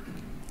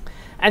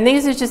 And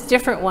these are just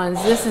different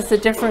ones. This is a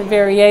different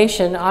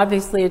variation,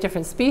 obviously a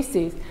different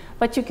species,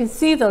 but you can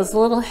see those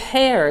little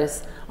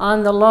hairs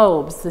on the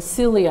lobes, the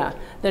cilia,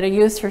 that are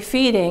used for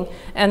feeding,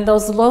 and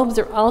those lobes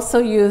are also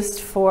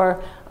used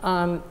for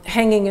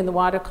hanging in the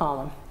water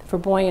column, for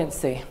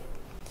buoyancy.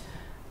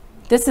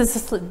 This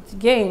is,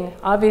 again,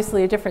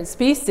 obviously a different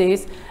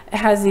species. It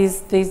has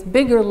these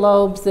bigger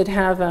lobes that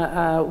have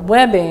a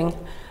webbing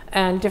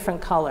and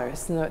different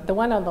colors. And the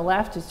one on the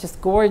left is just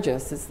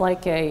gorgeous. It's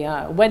like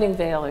a wedding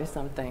veil or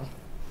something.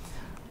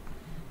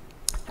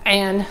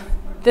 And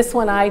this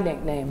one I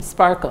nicknamed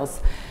Sparkles.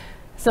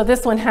 So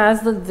this one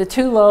has the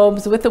two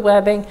lobes with the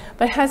webbing,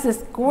 but has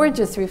this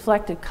gorgeous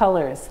reflected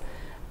colors.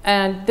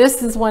 And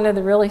this is one of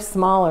the really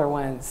smaller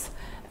ones.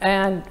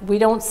 And we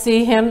don't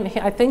see him,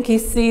 I think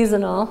he's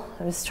seasonal.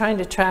 I was trying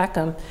to track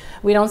him.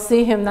 We don't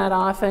see him that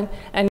often,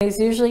 and he's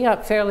usually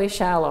up fairly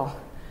shallow,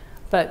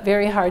 but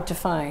very hard to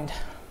find,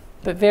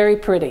 but very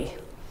pretty.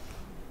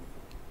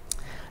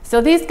 So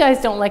these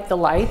guys don't like the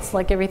lights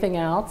like everything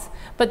else,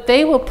 but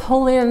they will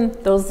pull in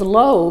those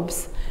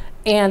lobes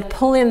and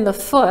pull in the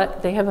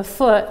foot. They have a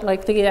foot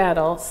like the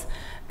adults,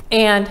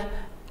 and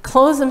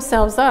close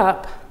themselves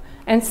up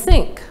and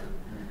sink.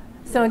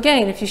 So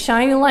again, if you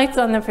shine the lights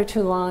on them for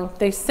too long,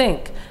 they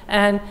sink.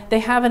 And they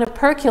have an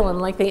operculum,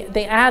 like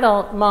the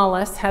adult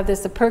mollusks have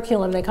this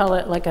operculum, they call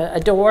it like a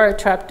door, a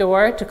trap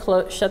door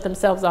to shut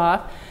themselves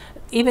off.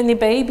 Even the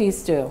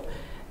babies do.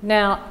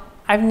 Now,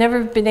 I've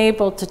never been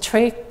able to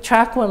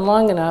track one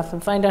long enough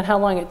and find out how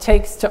long it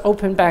takes to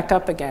open back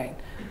up again,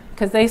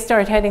 because they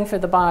start heading for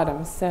the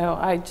bottom, so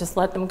I just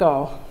let them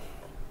go.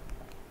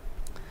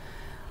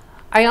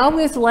 I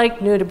always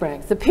liked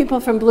nudibranchs. The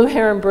people from Blue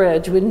Heron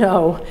Bridge would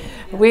know.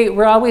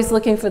 We're always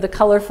looking for the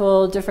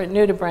colorful, different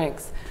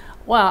nudibranchs.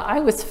 Well, I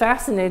was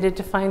fascinated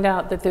to find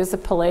out that there's a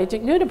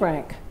pelagic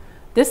nudibranch.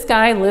 This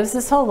guy lives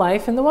his whole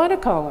life in the water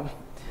column.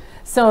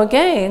 So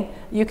again,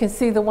 you can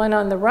see the one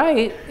on the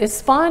right is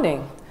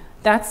spawning.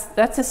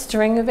 That's a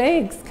string of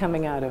eggs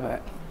coming out of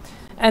it.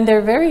 And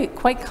they're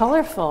quite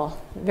colorful,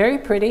 very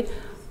pretty,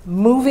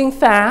 moving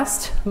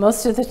fast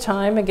most of the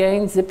time,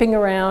 again, zipping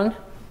around.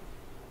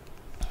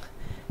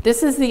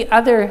 This is the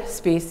other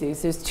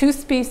species. There's two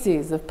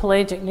species of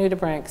pelagic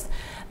nudibranchs.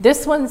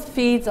 This one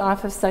feeds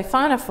off of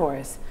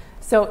siphonophores.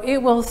 So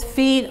it will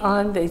feed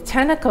on the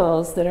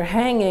tentacles that are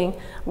hanging,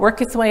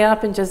 work its way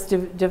up and just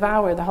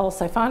devour the whole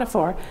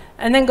siphonophore,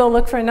 and then go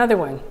look for another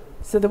one.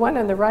 So the one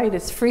on the right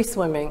is free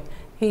swimming.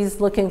 He's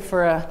looking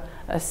for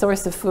a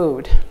source of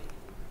food.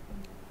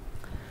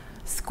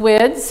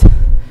 Squids,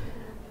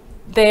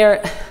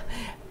 they're,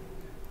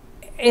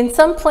 in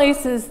some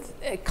places,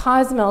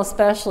 Cozumel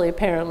especially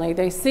apparently,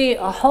 they see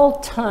a whole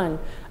ton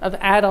of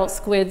adult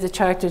squids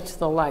attracted to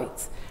the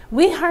lights.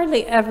 We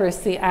hardly ever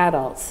see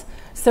adults.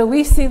 So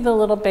we see the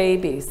little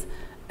babies.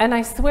 And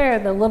I swear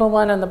the little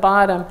one on the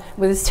bottom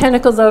with his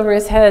tentacles over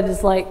his head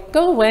is like,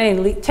 go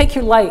away, take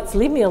your lights,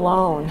 leave me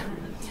alone.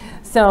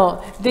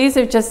 So these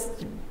are just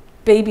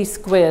baby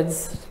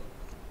squids,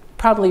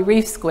 probably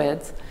reef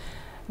squids.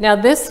 Now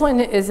this one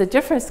is a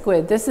different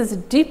squid. This is a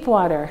deep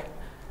water.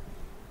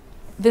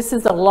 This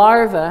is a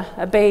larva,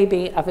 a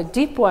baby of a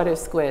deep water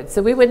squid.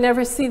 So we would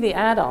never see the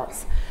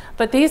adults.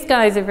 But these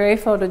guys are very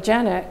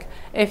photogenic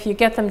if you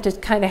get them to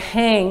kind of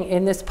hang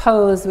in this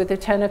pose with their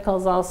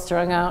tentacles all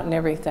strung out and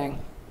everything.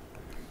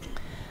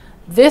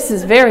 This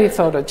is very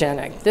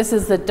photogenic. This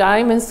is the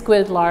diamond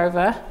squid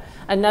larva,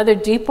 another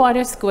deep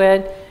water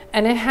squid,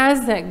 and it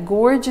has that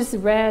gorgeous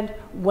red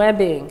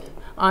webbing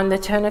on the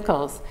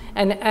tentacles.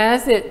 And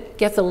as it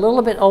gets a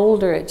little bit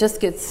older, it just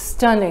gets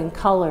stunning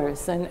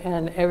colors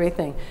and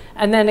everything.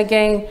 And then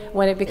again,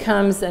 when it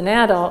becomes an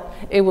adult,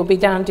 it will be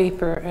down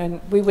deeper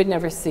and we would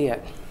never see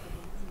it.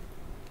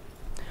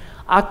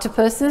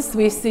 Octopuses,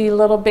 we see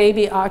little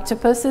baby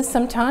octopuses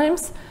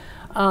sometimes.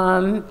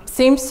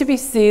 Seems to be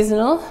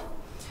seasonal.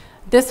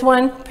 This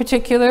one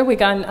particular, we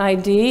got an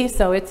ID,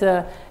 so it's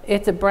a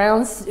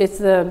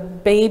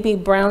baby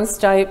brown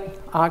stripe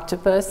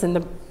octopus,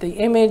 and the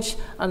image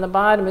on the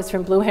bottom is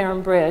from Blue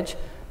Heron Bridge.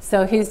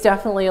 So he's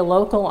definitely a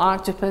local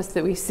octopus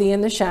that we see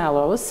in the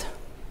shallows.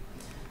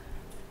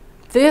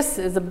 This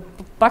is a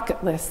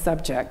bucket list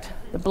subject,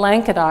 the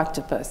blanket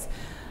octopus.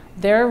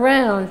 They're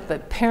around,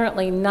 but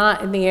apparently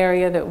not in the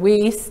area that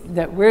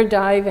we're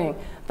diving.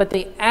 But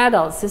the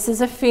adults, this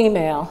is a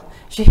female,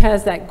 she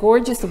has that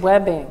gorgeous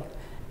webbing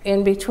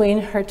in between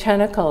her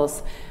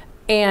tentacles,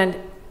 and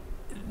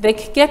they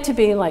could get to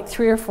be like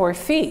 3 or 4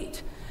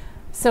 feet.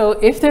 So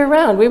if they're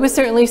around, we would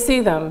certainly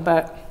see them,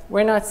 but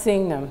we're not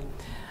seeing them.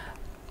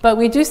 But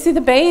we do see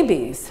the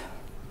babies.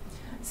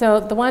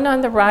 So the one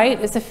on the right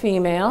is a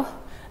female,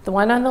 the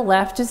one on the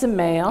left is a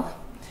male.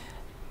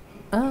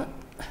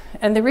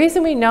 And the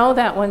reason we know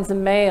that one's a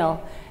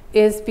male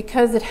is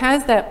because it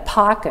has that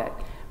pocket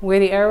where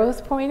the arrow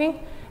is pointing,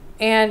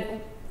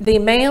 and the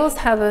males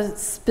have a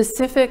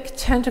specific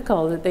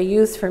tentacle that they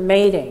use for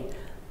mating,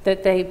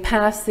 that they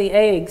pass the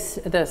eggs,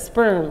 the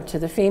sperm, to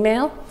the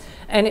female,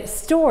 and it's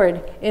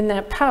stored in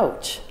that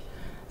pouch.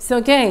 So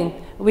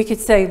again, we could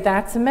say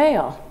that's a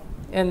male,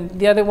 and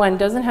the other one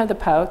doesn't have the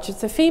pouch,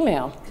 it's a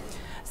female.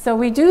 So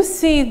we do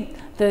see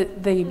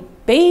the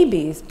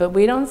babies, but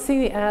we don't see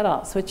the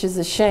adults, which is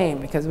a shame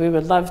because we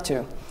would love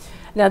to.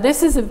 Now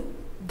this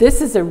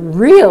is a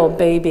real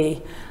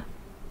baby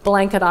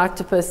blanket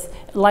octopus,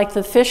 like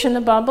the fish in the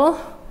bubble.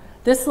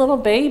 This little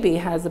baby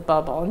has a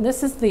bubble, and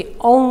this is the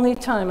only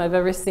time I've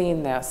ever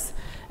seen this,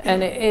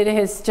 and it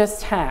has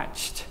just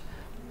hatched.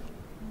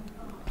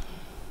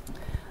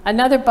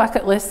 Another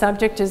bucket list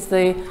subject is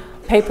the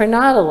paper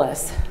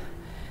nautilus.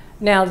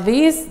 Now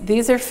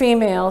these are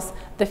females.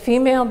 The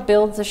female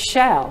builds a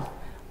shell,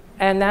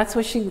 and that's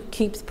what she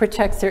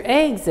protects her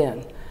eggs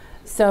in.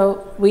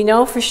 So we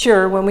know for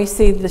sure when we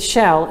see the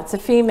shell, it's a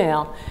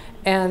female.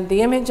 And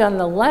the image on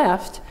the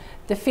left,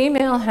 the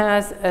female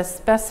has a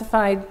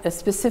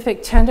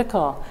specific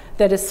tentacle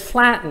that is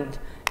flattened,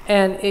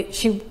 and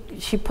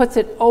she puts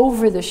it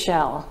over the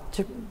shell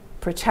to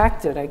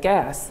protect it, I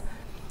guess.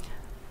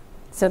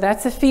 So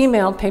that's a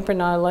female paper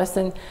nautilus,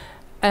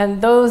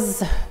 and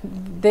those,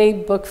 they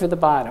book for the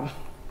bottom.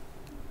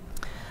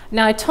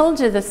 Now I told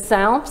you the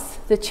salps,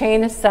 the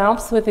chain of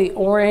salps with the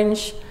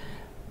orange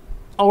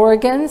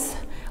organs.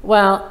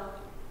 Well,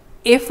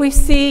 if we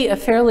see a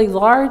fairly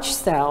large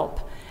salp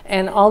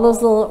and all those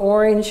little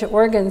orange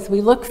organs, we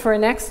look for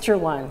an extra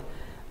one,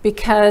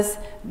 because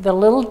the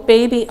little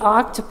baby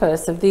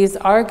octopus of these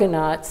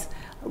argonauts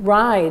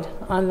ride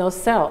on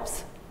those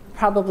salps,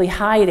 probably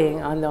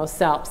hiding on those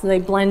salps, and they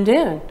blend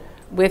in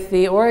with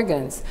the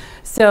organs.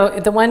 So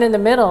the one in the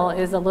middle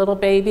is a little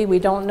baby. We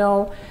don't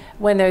know,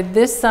 when they're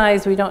this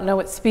size, we don't know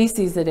what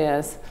species it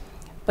is.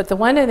 But the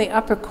one in the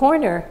upper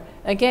corner,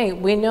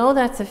 again, we know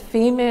that's a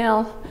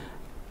female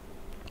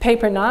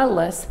paper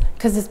nautilus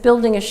because it's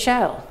building a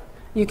shell.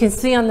 You can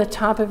see on the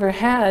top of her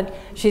head,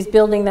 she's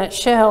building that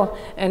shell,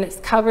 and it's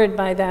covered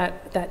by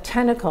that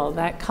tentacle,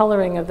 that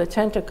coloring of the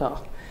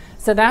tentacle.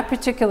 So that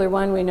particular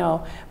one we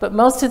know, but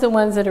most of the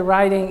ones that are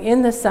riding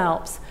in the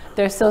salps,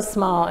 they're so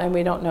small and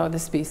we don't know the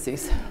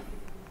species.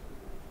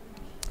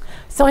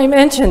 So I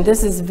mentioned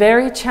this is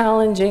very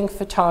challenging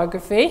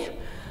photography.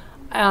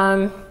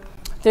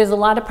 There's a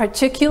lot of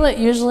particulate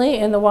usually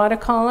in the water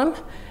column,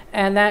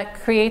 and that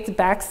creates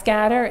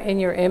backscatter in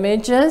your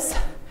images.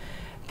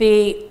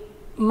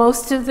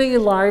 Most of the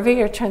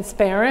larvae are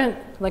transparent,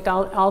 like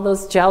all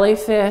those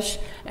jellyfish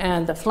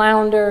and the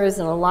flounders,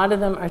 and a lot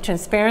of them are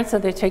transparent, so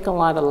they take a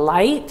lot of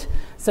light.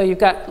 So you've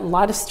got a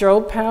lot of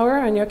strobe power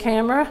on your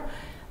camera.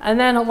 And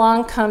then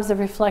along comes a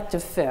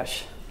reflective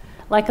fish,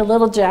 like a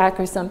little jack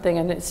or something,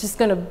 and it's just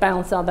going to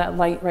bounce all that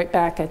light right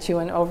back at you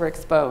and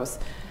overexpose.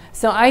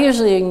 So I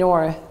usually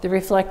ignore the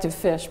reflective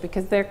fish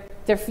because they're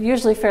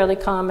usually fairly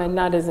common,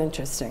 not as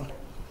interesting.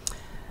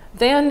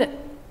 Then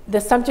the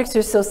subjects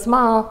are so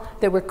small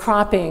that we're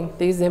cropping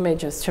these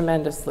images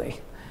tremendously.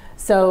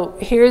 So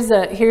here's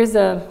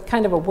a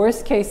kind of a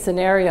worst case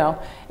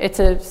scenario. It's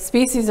a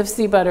species of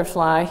sea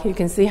butterfly. You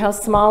can see how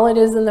small it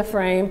is in the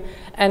frame,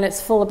 and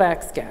it's full of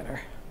backscatter.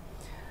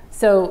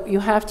 So you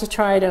have to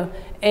try to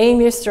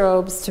aim your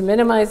strobes to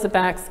minimize the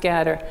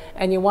backscatter,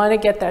 and you want to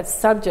get that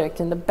subject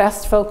in the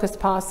best focus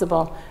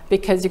possible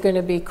because you're going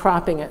to be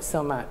cropping it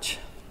so much.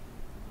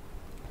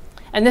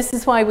 And this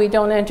is why we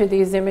don't enter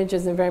these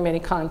images in very many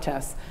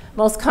contests.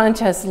 Most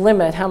contests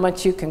limit how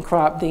much you can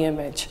crop the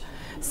image.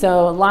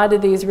 So a lot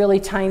of these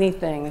really tiny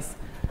things,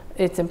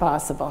 it's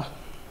impossible.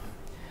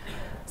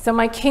 So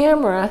my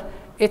camera,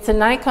 it's a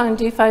Nikon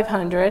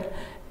D500,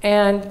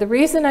 and the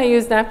reason I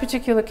use that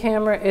particular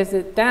camera is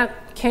that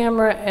that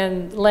camera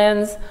and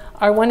lens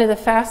are one of the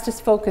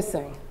fastest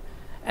focusing.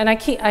 And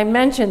I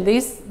mentioned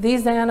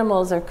these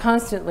animals are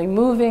constantly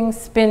moving,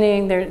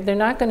 spinning. They're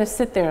not going to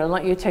sit there and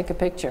let you take a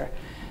picture.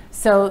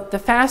 So the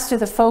faster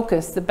the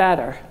focus, the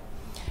better.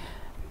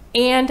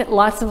 And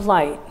lots of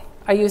light.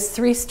 I use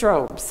 3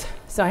 strobes.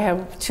 So I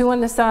have 2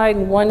 on the side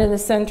and 1 in the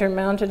center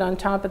mounted on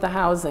top of the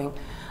housing.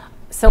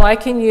 So I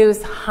can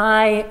use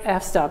high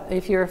f-stop.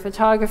 If you're a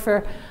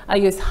photographer, I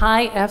use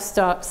high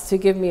f-stops to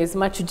give me as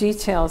much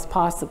detail as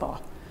possible.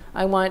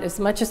 I want as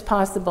much as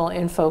possible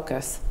in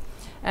focus.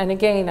 And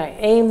again, I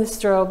aim the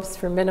strobes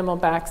for minimal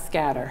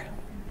backscatter.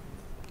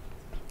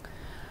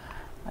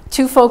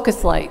 2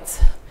 focus lights.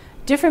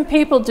 Different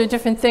people do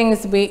different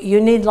things.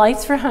 You need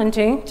lights for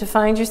hunting to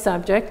find your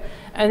subject,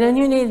 and then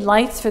you need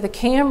lights for the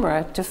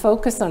camera to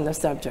focus on the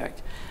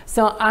subject.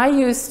 So I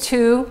use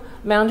 2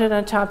 mounted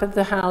on top of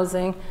the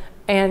housing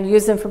and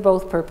use them for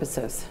both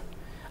purposes.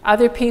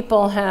 Other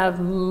people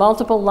have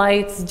multiple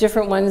lights,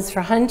 different ones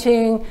for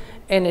hunting,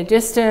 in a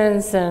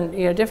distance, and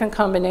different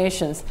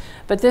combinations.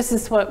 But this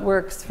is what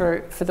works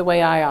for the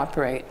way I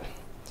operate.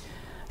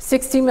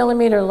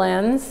 60mm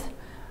lens.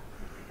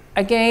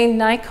 Again,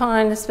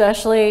 Nikon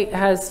especially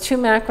has 2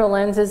 macro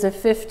lenses, a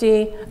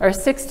 50 or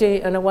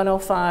 60 and a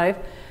 105,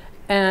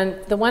 and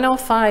the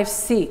 105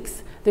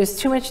 seeks. There's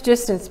too much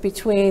distance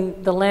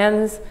between the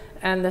lens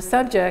and the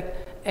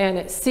subject, and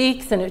it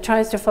seeks and it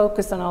tries to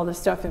focus on all the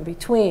stuff in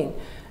between.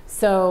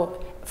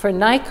 So for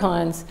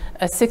Nikons,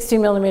 a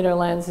 60mm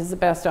lens is the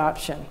best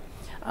option.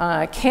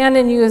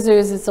 Canon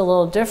users, it's a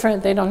little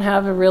different. They don't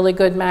have a really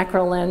good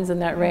macro lens in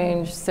that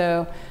range,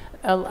 so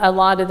a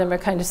lot of them are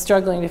kind of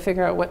struggling to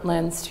figure out what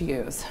lens to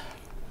use.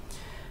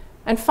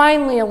 And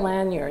finally, a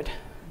lanyard.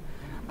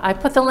 I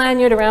put the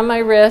lanyard around my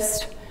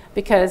wrist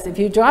because if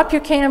you drop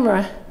your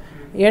camera,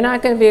 you're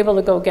not going to be able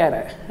to go get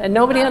it. And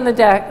nobody on the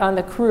deck, on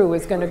the crew,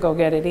 is going to go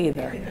get it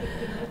either.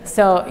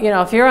 So,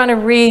 if you're on a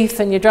reef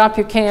and you drop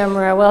your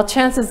camera, well,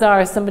 chances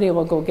are somebody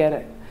will go get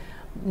it.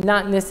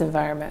 Not in this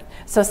environment.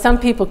 So some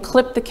people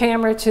clip the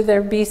camera to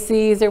their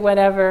BCs or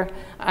whatever.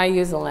 I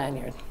use a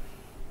lanyard.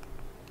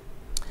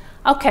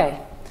 Okay,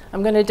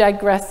 I'm going to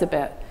digress a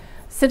bit.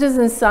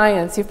 Citizen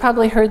science, you've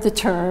probably heard the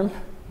term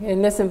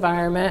in this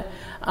environment,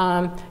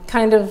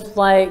 kind of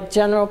like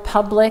general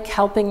public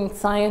helping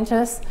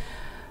scientists.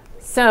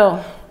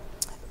 So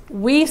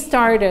we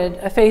started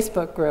a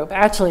Facebook group,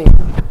 actually,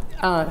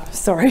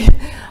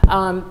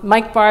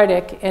 Mike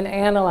Bartik in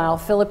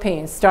Ianniello,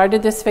 Philippines,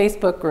 started this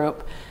Facebook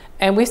group,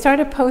 and we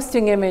started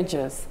posting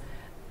images.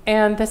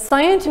 And the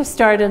scientists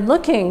started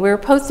looking. We were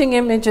posting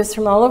images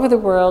from all over the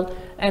world,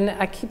 and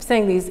I keep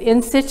saying these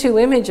in situ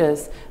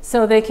images,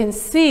 so they can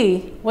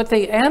see what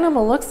the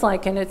animal looks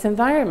like in its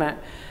environment.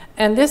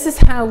 And this is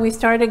how we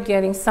started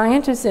getting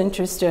scientists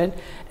interested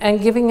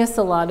and giving us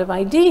a lot of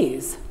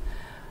IDs.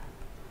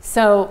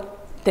 So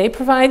they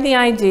provide the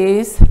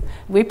IDs,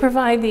 we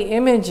provide the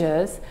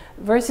images,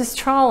 versus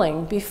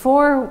trawling.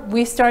 Before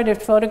we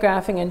started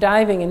photographing and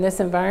diving in this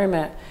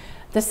environment,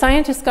 the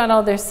scientists got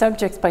all their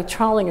subjects by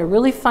trawling a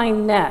really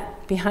fine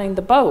net behind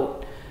the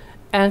boat.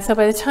 And so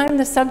by the time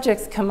the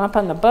subjects come up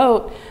on the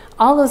boat,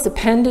 all those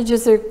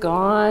appendages are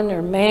gone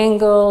or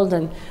mangled,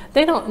 and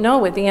they don't know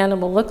what the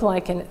animal looked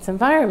like in its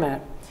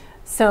environment.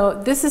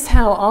 So this is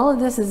how all of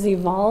this is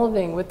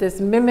evolving with this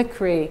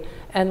mimicry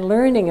and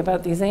learning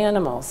about these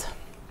animals.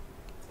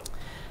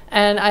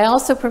 And I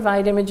also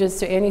provide images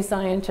to any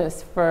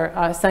scientist for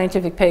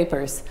scientific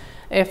papers.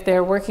 If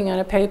they're working on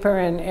a paper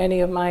and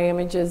any of my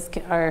images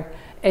are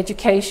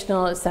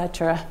educational,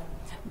 etc.,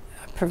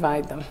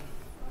 provide them.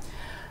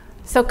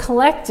 So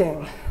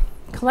collecting.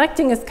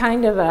 Collecting is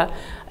kind of an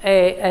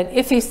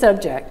iffy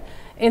subject.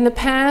 In the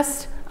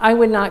past, I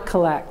would not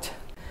collect.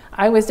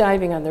 I was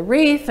diving on the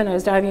reef, and I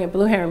was diving at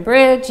Blue Heron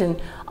Bridge,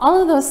 and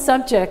all of those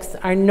subjects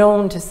are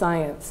known to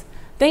science.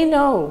 They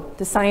know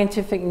the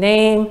scientific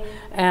name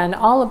and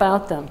all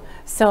about them.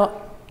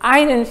 So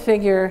I didn't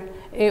figure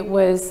it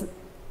was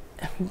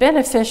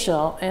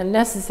beneficial and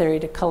necessary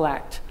to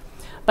collect.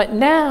 But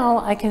now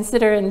I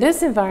consider in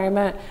this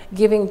environment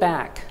giving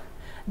back.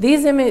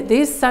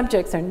 These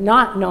subjects are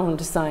not known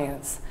to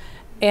science.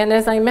 And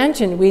as I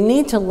mentioned, we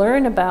need to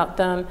learn about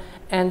them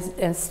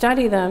and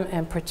study them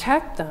and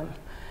protect them.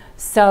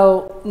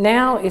 So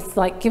now it's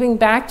like giving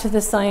back to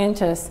the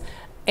scientists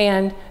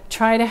and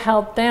try to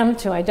help them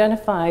to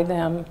identify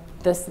them,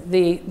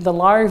 the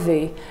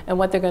larvae and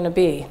what they're going to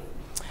be.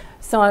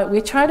 So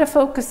we try to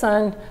focus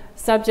on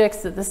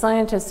subjects that the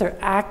scientists are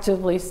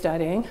actively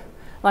studying.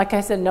 Like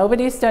I said,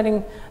 nobody's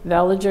studying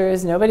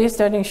veligers, nobody's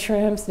studying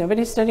shrimps,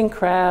 nobody's studying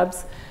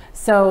crabs.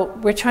 So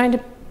we're trying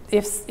to,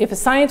 if a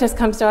scientist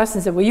comes to us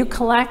and says, will you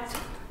collect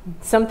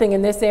something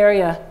in this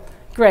area?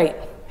 Great,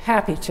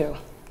 happy to.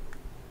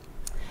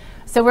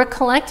 So we're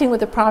collecting with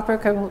the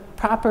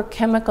proper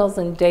chemicals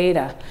and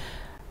data.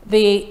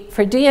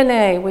 For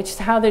DNA, which is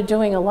how they're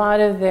doing a lot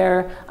of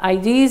their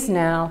IDs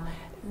now,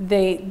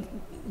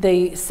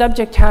 the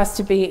subject has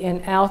to be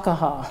in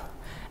alcohol.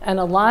 And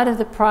a lot of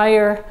the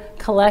prior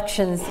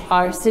collections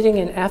are sitting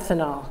in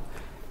ethanol.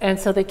 And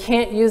so they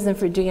can't use them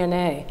for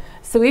DNA.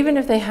 So even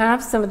if they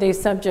have some of these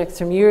subjects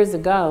from years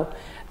ago,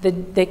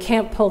 they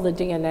can't pull the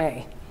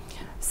DNA.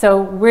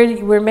 So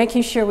we're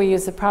making sure we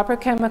use the proper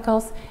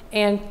chemicals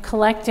and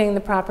collecting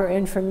the proper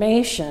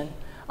information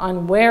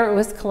on where it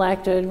was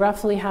collected,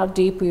 roughly how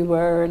deep we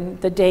were, and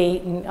the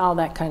date, and all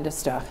that kind of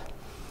stuff.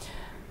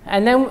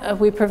 And then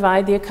we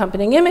provide the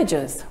accompanying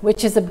images,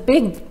 which is a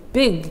big,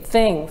 big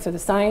thing for the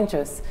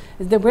scientists,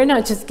 is that we're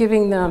not just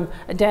giving them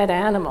a dead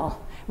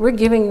animal, we're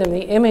giving them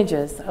the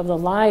images of the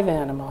live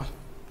animal.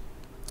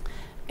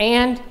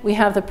 And we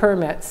have the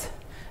permits.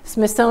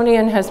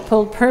 Smithsonian has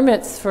pulled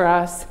permits for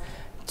us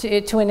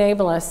to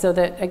enable us so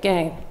that,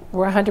 again,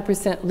 we're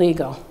 100%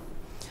 legal.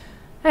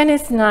 And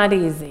it's not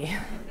easy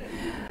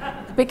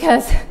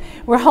because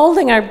we're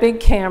holding our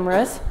big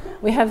cameras.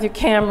 We have the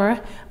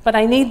camera, but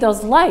I need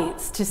those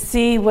lights to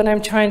see what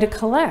I'm trying to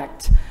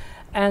collect.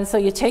 And so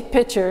you take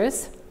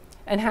pictures,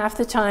 and half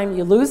the time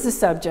you lose the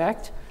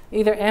subject.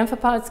 Either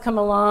amphipods come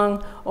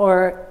along,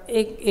 or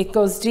it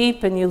goes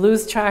deep and you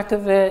lose track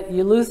of it.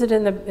 You lose it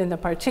in the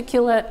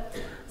particulate.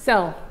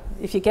 So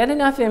if you get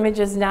enough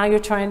images, now you're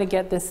trying to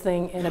get this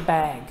thing in a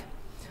bag.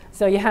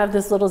 So you have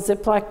this little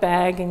Ziploc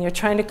bag, and you're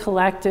trying to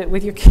collect it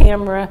with your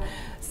camera.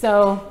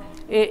 So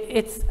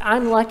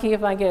I'm lucky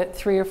if I get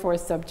 3 or 4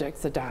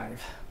 subjects a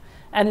dive.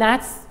 And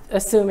that's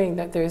assuming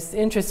that there's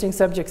interesting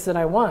subjects that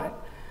I want.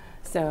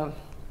 So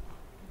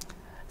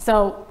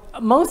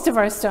most of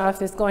our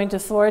stuff is going to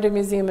Florida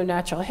Museum of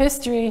Natural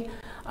History.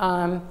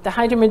 The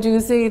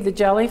hydromedusae, the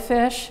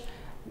jellyfish,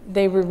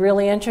 they were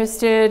really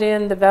interested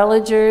in the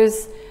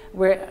veligers.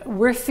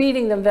 We're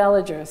feeding them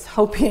veligers,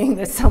 hoping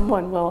that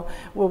someone will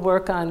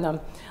work on them.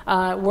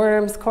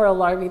 Worms, coral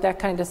larvae, that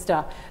kind of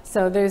stuff.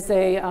 So there's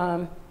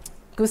a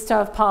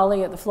Gustav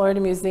Pauli at the Florida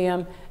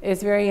Museum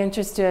is very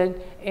interested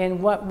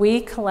in what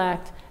we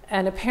collect,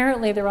 and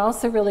apparently they're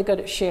also really good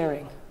at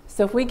sharing.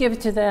 So if we give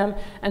it to them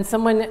and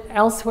someone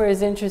elsewhere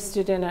is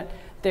interested in it,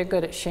 they're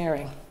good at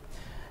sharing.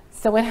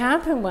 So what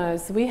happened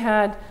was we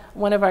had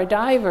one of our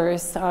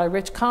divers,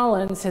 Rich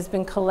Collins, has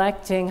been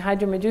collecting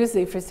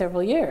hydromedusae for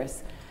several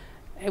years.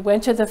 It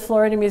went to the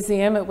Florida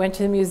Museum, it went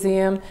to the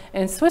museum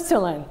in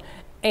Switzerland,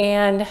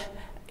 and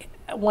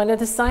one of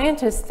the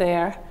scientists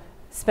there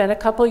spent a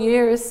couple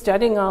years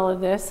studying all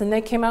of this, and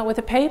they came out with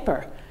a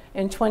paper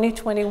in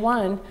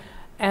 2021,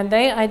 and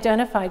they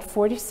identified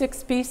 46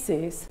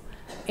 species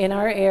in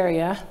our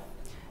area,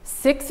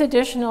 6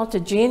 additional to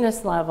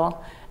genus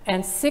level,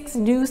 and 6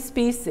 new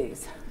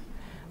species.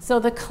 So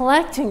the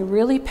collecting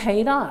really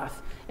paid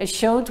off. It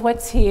showed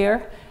what's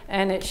here,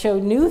 and it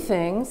showed new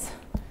things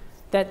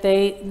that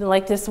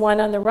like this one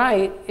on the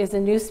right is a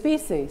new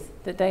species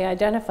that they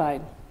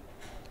identified,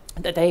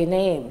 that they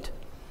named.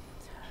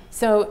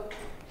 So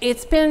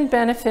it's been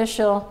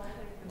beneficial.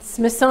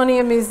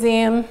 Smithsonian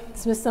Museum,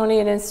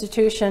 Smithsonian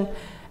Institution,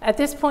 at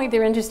this point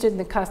they're interested in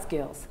the cusk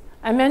eels.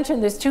 I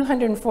mentioned there's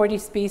 240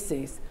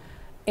 species,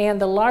 and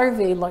the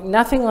larvae look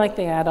nothing like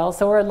the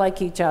adults or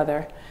like each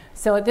other.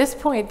 So at this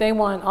point they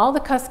want all the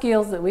cusk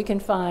eels that we can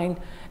find,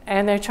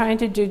 and they're trying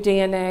to do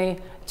DNA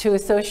to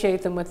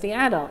associate them with the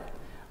adult.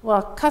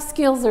 Well, cusk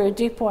eels are a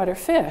deep water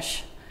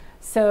fish,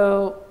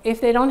 so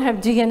if they don't have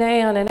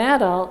DNA on an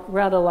adult, we're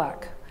out of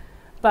luck.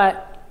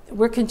 But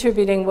we're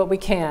contributing what we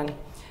can.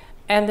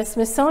 And the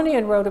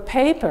Smithsonian wrote a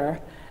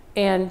paper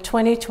in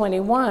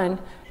 2021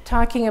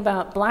 talking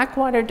about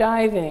Blackwater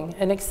diving,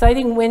 an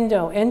exciting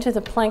window into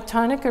the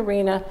planktonic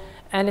arena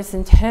and its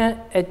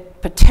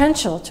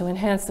potential to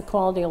enhance the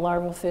quality of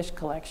larval fish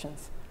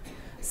collections.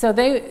 So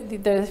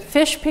the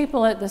fish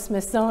people at the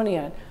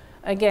Smithsonian,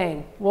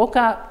 again, woke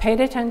up, paid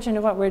attention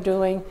to what we're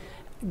doing,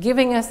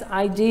 giving us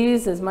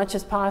IDs as much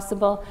as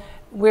possible.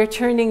 We're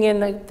turning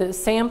in the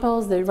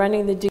samples, they're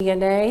running the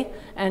DNA,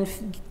 and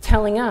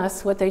telling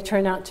us what they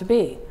turn out to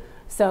be.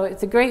 So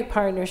it's a great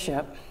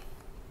partnership.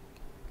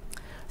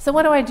 So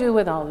what do I do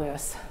with all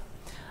this?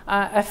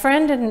 A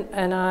friend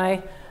and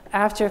I,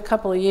 after a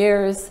couple of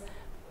years,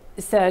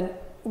 said,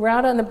 we're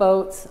out on the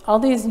boats, all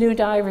these new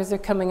divers are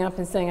coming up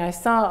and saying, I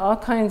saw all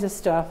kinds of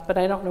stuff, but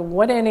I don't know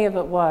what any of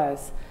it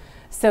was.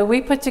 So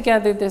we put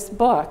together this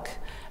book,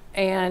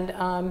 and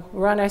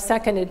we're on our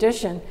second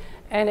edition,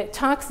 and it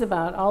talks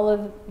about all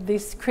of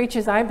these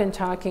creatures I've been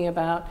talking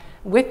about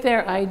with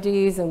their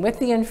IDs and with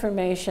the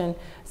information.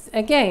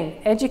 Again,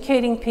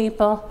 educating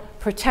people,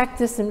 protect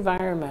this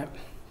environment.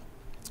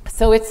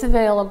 So it's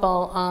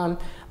available on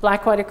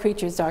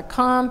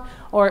blackwatercreatures.com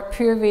or at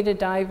Pure Vita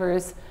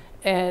Divers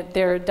at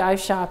their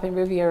dive shop in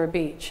Riviera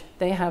Beach.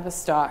 They have a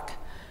stock.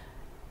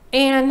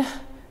 And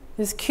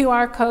this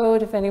QR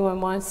code, if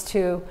anyone wants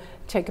to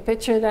take a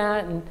picture of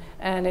that,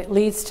 and it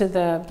leads to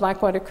the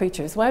Blackwater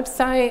Creatures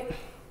website.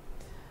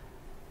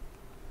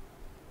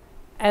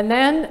 And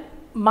then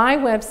my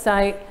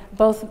website,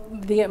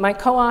 my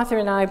co-author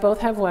and I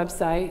both have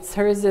websites.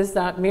 Hers is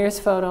Mir's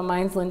Photo,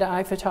 mine's Linda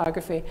I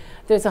Photography.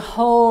 There's a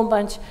whole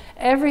bunch,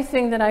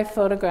 everything that I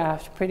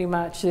photographed pretty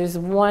much, there's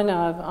one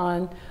of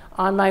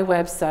on my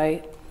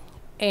website.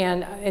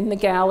 And in the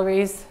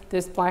galleries,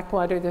 there's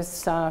Blackwater,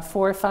 there's 4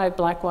 or 5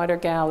 Blackwater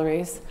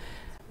galleries.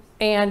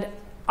 And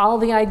all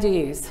the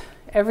IDs,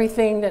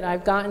 everything that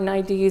I've gotten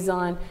IDs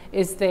on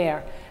is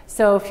there.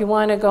 So if you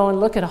want to go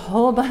and look at a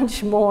whole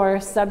bunch more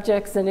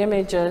subjects and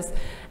images,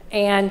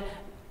 and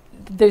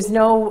there's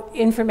no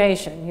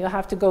information, you'll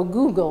have to go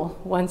Google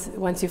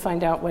once you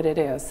find out what it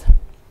is.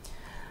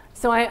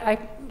 So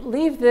I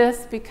leave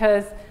this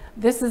because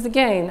this is,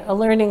 again, a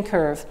learning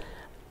curve.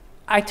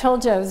 I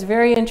told you I was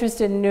very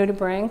interested in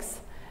nudibranchs,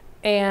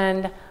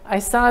 and I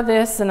saw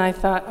this and I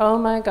thought, oh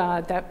my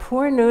God, that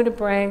poor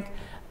nudibranch,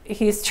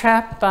 he's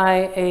trapped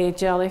by a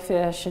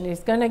jellyfish and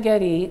he's gonna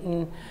get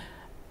eaten.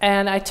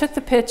 And I took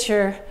the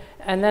picture,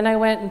 and then I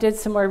went and did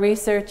some more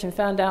research and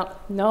found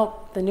out,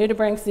 nope, the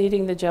nudibranch's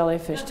eating the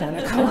jellyfish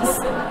tentacles.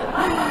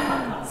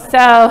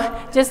 So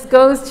just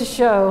goes to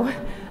show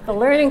the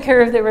learning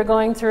curve that we're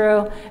going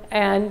through,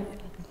 and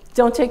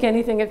don't take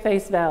anything at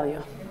face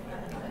value.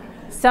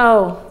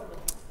 So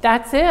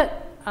that's it.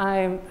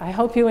 I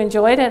hope you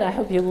enjoyed it. I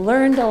hope you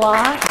learned a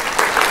lot.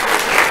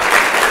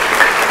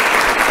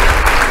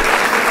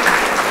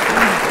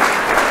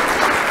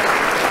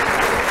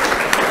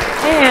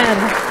 And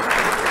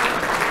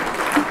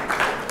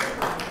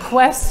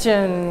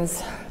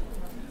questions?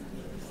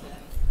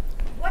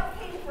 What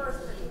came first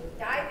for you,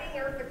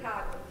 diving or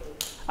photography?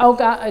 Oh,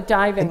 God,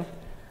 diving.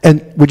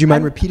 And would you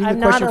mind repeating the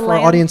question for our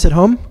audience at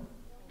home?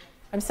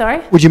 I'm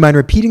sorry? Would you mind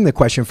repeating the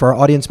question for our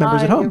audience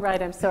members at home? You're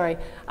right, I'm sorry.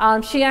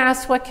 She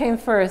asked what came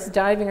first,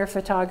 diving or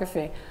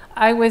photography.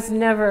 I was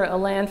never a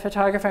land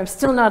photographer. I'm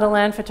still not a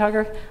land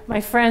photographer.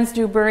 My friends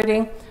do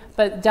birding,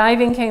 but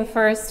diving came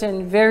first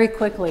and very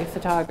quickly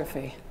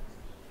photography.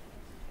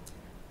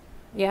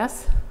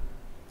 Yes?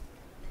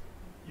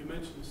 You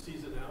mentioned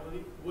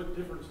seasonality. What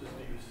differences do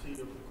you see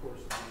over the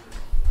course of the year?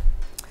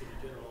 Can you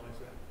generalize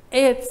that?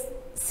 It's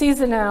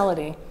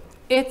seasonality.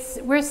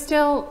 We're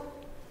still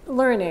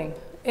learning,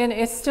 and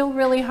it's still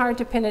really hard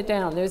to pin it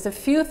down. There's a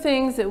few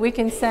things that we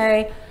can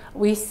say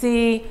we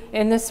see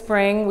in the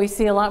spring. We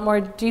see a lot more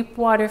deep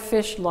water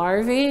fish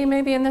larvae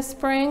maybe in the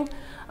spring.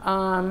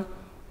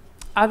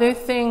 Other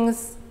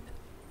things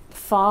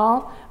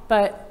fall,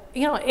 but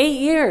 8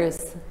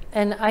 years,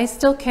 and I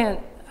still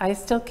can't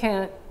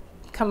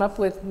come up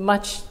with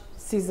much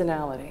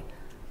seasonality.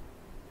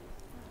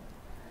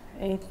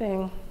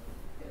 Anything?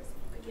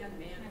 Again,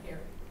 man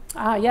here.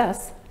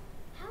 Yes.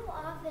 How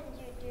often do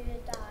you do the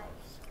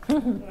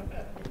dives?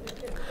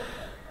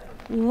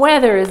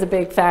 Weather is a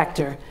big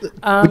factor.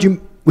 Would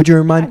you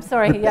remind? I'm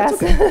sorry,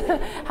 yes. Okay.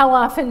 How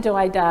often do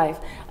I dive?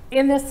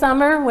 In the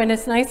summer, when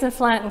it's nice and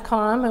flat and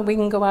calm and we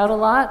can go out a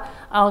lot,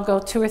 I'll go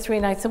 2 or 3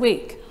 nights a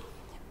week.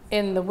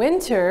 In the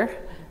winter,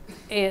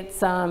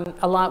 it's a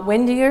lot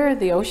windier,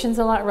 the ocean's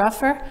a lot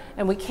rougher,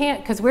 and we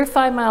can't, because we're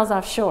 5 miles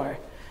offshore.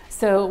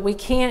 So we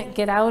can't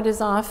get out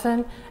as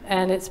often,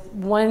 and it's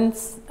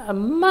once a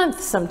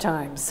month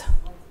sometimes.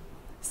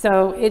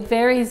 So it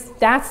varies.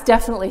 That's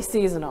definitely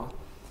seasonal.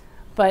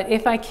 But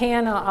if I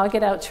can, I'll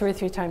get out 2 or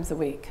 3 times a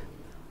week.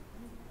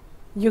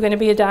 You going to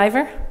be a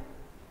diver?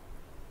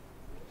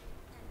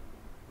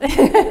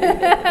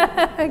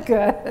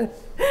 Good.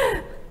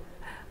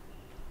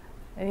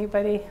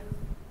 Anybody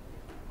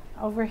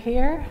over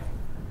here?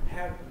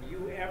 Have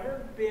you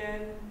ever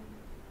been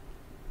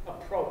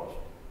approached,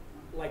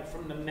 like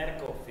from the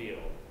medical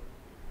field?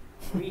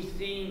 We've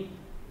seen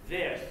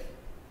this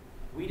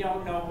We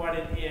don't know what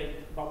it is,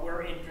 but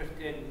we're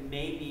interested,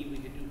 maybe we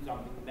could do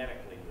something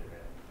medically with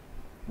it.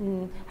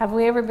 Have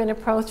we ever been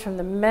approached from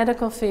the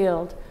medical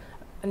field?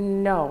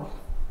 No,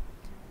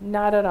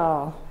 not at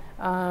all.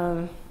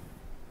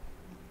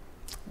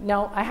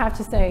 No, I have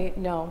to say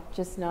no,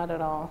 just not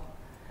at all.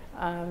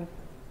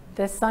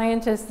 The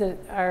scientists that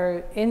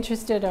are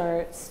interested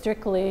are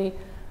strictly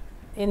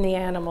in the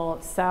animal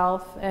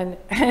itself and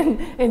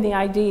in the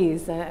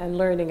IDs and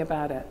learning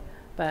about it.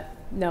 But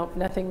no,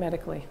 nothing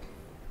medically.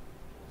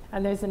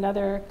 And there's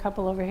another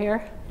couple over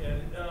here. Yeah,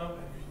 have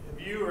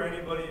you or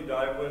anybody you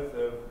dive with,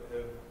 have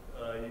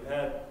you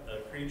had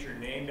a creature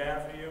named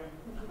after you?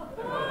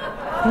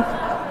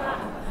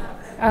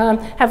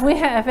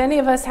 Have any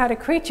of us had a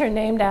creature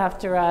named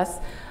after us?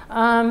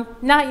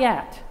 Not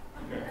yet.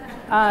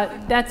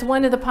 That's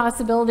one of the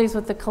possibilities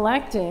with the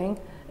collecting,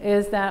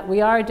 is that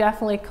we are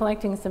definitely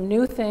collecting some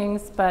new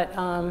things, but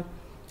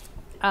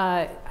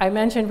I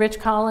mentioned Rich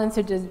Collins,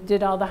 who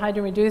did all the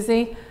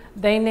Hydromedusae.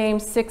 They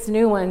named 6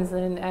 new ones,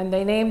 and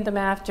they named them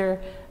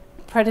after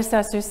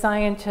predecessor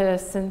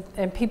scientists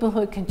and people who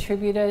had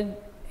contributed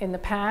in the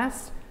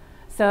past.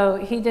 So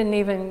he didn't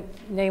even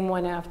name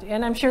one after,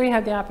 and I'm sure he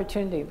had the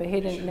opportunity, but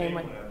he didn't name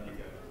one.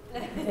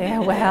 Yeah,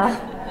 well,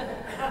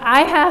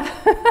 I have,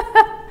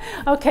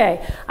 okay,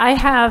 I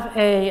have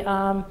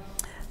a,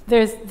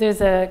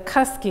 there's a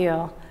cusk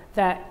eel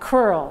that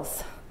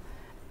curls,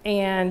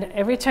 and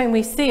every time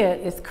we see it,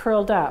 it's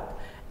curled up.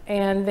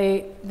 And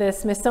the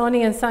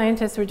Smithsonian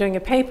scientists were doing a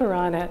paper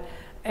on it,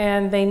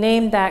 and they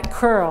named that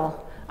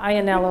curl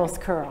Ianniello's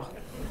curl.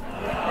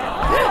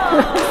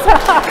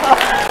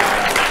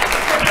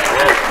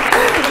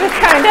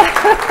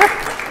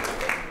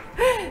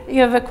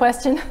 You have a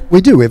question?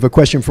 We do. We have a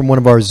question from one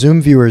of our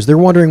Zoom viewers. They're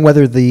wondering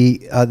whether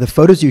the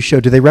photos you show,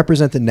 do they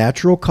represent the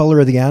natural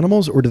color of the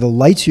animals, or do the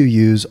lights you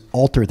use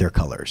alter their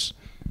colors?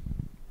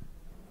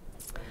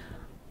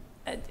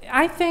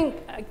 I think,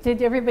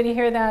 did everybody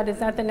hear that? Is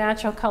that the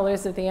natural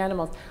colors of the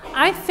animals?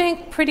 I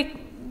think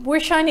we're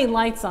shining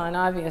lights on,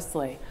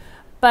 obviously,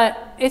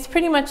 but it's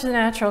pretty much the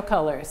natural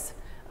colors.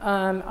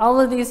 All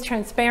of these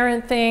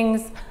transparent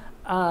things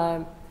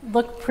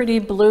look pretty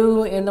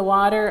blue in the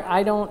water.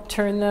 I don't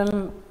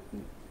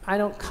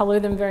color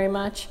them very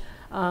much.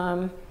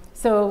 But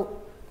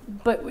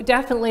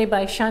definitely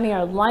by shining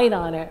our light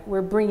on it,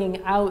 we're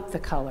bringing out the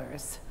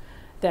colors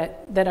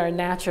that are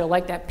natural,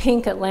 like that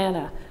pink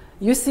Atlanta.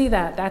 You see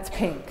that, that's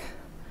pink.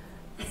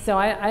 So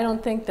I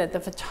don't think that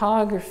the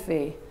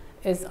photography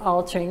is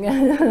altering.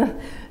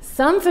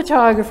 Some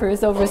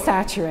photographers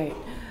oversaturate,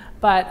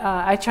 but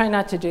I try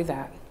not to do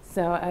that.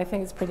 So I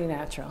think it's pretty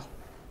natural.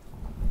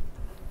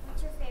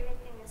 What's your favorite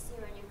thing to see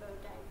when you go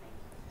diving?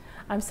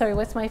 I'm sorry,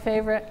 what's my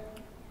favorite?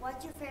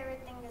 What's your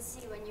favorite thing to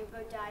see when you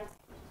go diving?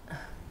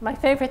 My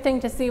favorite thing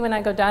to see when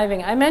I go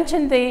diving. I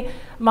mentioned the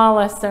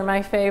mollusks are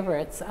my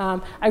favorites.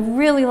 I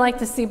really like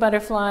to see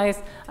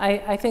butterflies.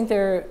 I think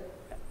they're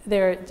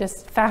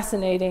just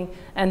fascinating,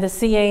 and the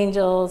sea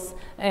angels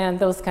and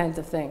those kinds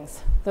of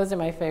things. Those are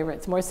my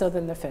favorites, more so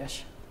than the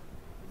fish.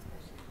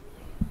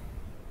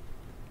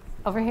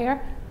 Over here?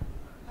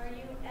 Are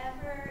you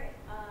ever,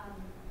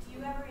 do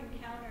you ever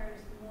encounter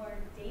more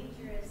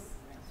dangerous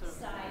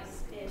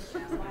sized fish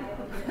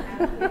while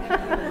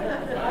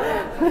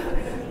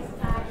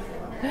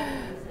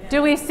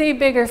Do we see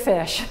bigger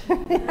fish?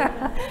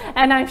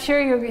 And I'm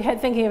sure you're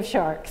thinking of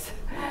sharks.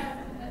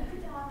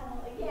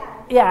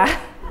 Yeah.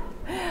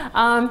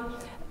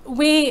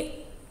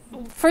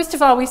 First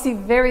of all, we see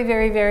very,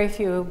 very, very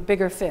few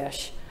bigger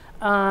fish.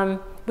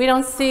 We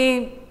don't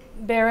see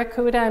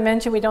barracuda. I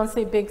mentioned we don't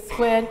see big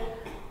squid.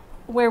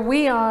 Where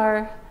we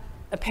are,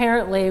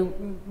 apparently,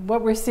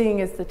 what we're seeing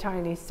is the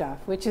tiny stuff,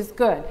 which is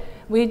good.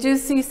 We do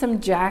see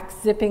some jacks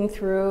zipping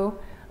through.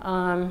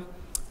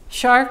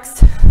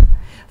 Sharks,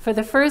 for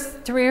the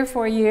first 3 or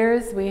 4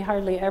 years, we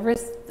hardly ever,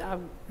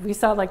 we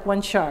saw like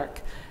one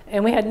shark,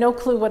 and we had no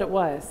clue what it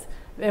was.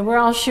 And we're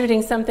all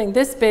shooting something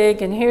this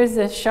big, and here's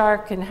this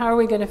shark, and how are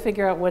we going to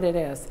figure out what it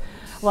is?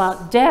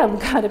 Well,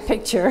 Deb got a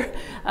picture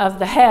of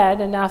the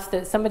head enough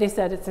that somebody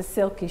said it's a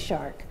silky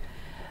shark.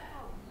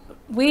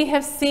 We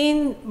have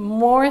seen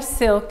more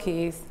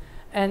silkies,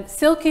 and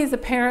silkies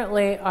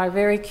apparently are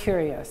very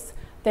curious.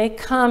 They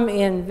come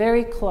in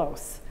very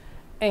close.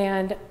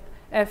 And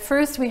at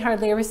first, we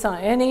hardly ever saw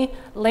any.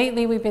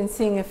 Lately, we've been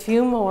seeing a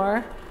few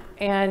more,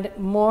 and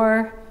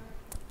more,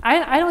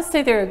 I don't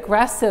say they're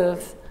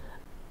aggressive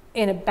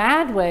in a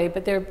bad way,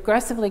 but they're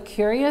aggressively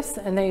curious,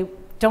 and they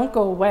don't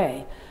go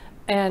away.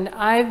 And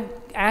I've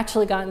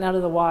actually gotten out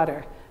of the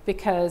water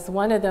because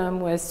one of them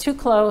was too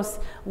close,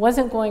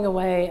 wasn't going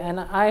away, and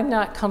I'm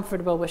not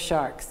comfortable with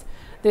sharks.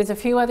 There's a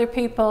few other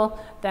people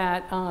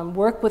that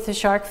work with the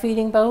shark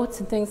feeding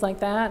boats and things like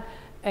that,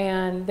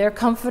 and they're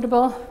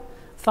comfortable.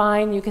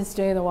 Fine, you can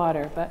stay in the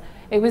water. But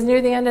it was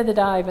near the end of the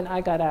dive, and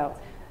I got out.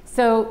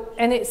 So,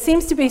 and it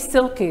seems to be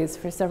silkies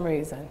for some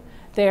reason.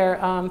 They're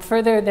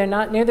further, they're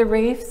not near the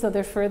reef, so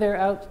they're further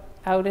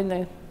out in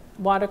the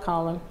water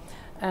column,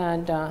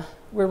 and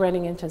we're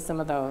running into some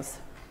of those.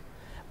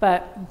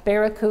 But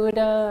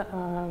barracuda,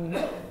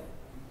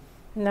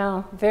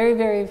 No, very,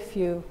 very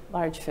few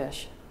large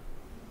fish.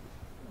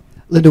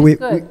 Linda,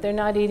 Good, they're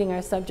not eating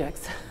our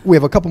subjects. we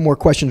have a couple more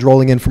questions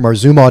rolling in from our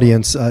Zoom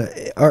audience.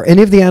 Are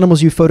any of the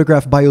animals you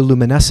photograph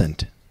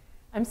bioluminescent?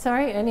 I'm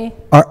sorry, any?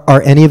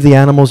 Are any of the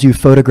animals you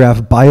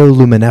photograph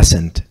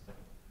bioluminescent?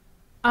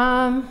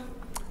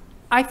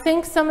 I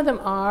think some of them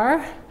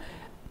are.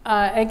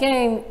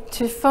 Again,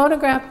 to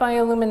photograph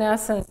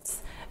bioluminescence,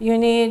 you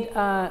need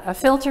a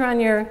filter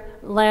on your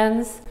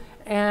lens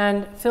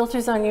and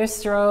filters on your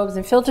strobes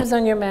and filters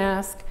on your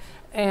mask.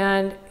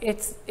 And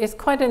it's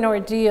quite an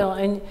ordeal.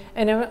 And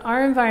in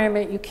our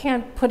environment, you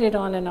can't put it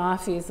on and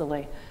off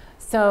easily.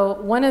 So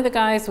one of the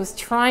guys was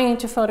trying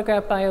to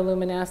photograph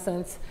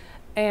bioluminescence,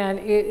 and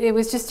it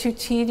was just too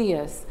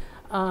tedious.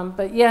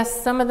 But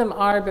yes, some of them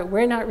are, but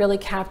we're not really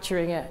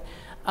capturing it.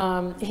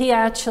 He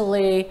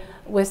actually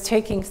was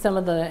taking some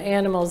of the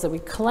animals that we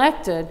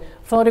collected,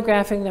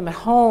 photographing them at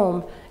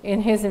home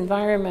in his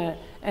environment,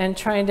 and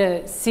trying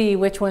to see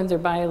which ones are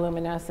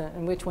bioluminescent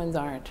and which ones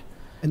aren't.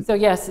 So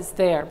yes, it's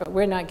there, but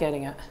we're not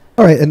getting it.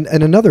 All right, and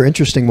another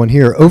interesting one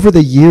here. Over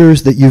the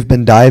years that you've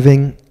been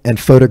diving and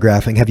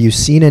photographing, have you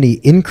seen any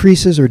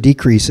increases or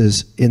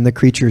decreases in the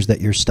creatures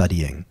that you're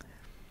studying?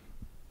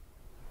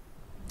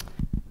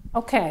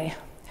 Okay,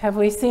 have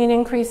we seen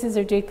increases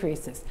or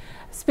decreases?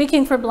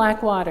 Speaking for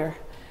Blackwater,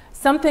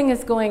 something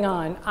is going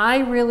on. I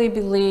really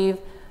believe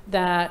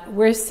that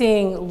we're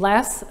seeing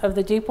less of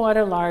the deep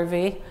water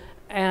larvae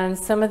and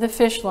some of the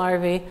fish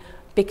larvae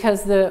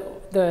because the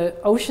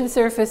ocean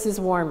surface is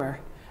warmer.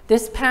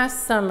 This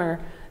past summer,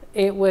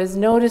 it was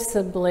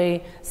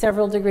noticeably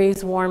several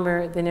degrees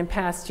warmer than in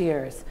past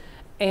years.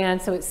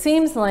 And so it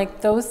seems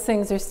like those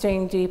things are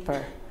staying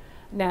deeper.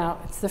 Now,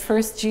 it's the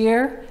first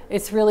year.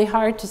 It's really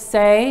hard to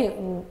say,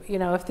 you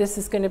know, if this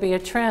is going to be a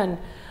trend.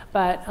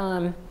 But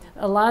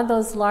a lot of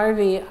those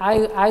larvae,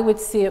 I would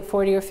see at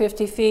 40 or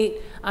 50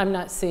 feet, I'm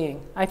not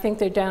seeing. I think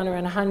they're down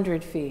around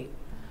 100 feet.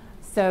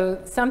 So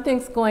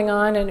something's going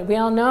on, and we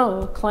all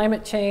know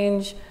climate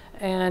change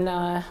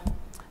and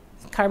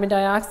carbon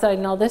dioxide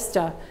and all this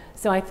stuff.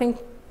 So I think,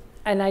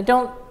 and I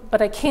don't,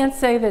 but I can't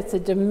say that it's a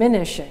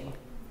diminishing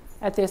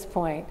at this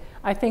point.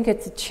 I think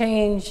it's a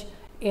change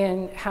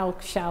in how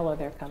shallow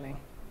they're coming.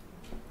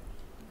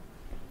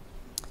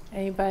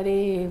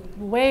 Anybody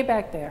way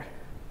back there?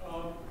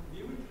 The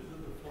images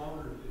of the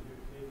flounder that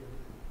you've taken,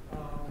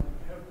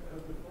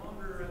 have the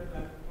flounder at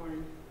that point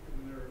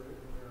in their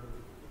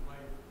life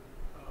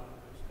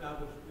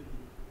established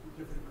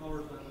the different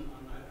colors on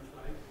either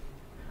side?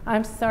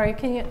 I'm sorry,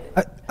 can you?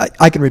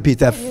 I can repeat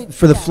that.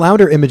 For the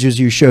flounder images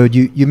you showed,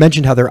 you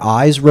mentioned how their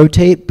eyes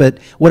rotate, but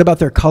what about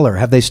their color?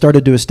 Have they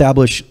started to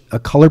establish a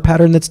color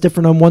pattern that's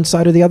different on one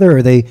side or the other, or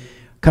are they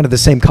kind of the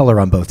same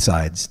color on both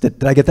sides?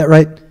 Did I get that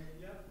right?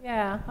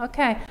 Yeah,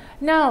 okay.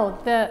 No,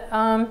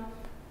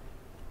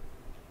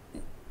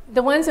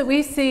 the ones that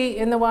we see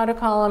in the water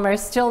column are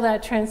still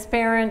that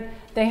transparent.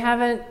 They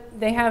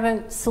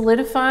haven't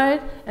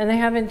solidified, and they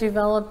haven't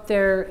developed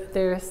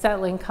their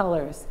settling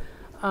colors.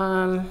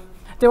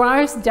 There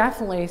are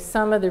definitely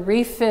some of the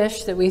reef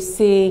fish that we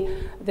see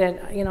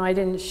that, you know, I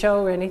didn't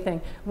show or anything,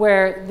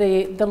 where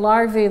the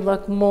larvae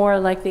look more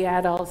like the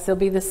adults. They'll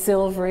be the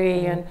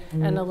silvery and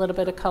a little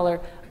bit of color.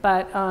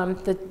 But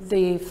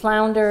the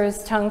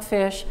flounders,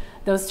 tonguefish,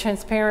 those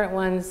transparent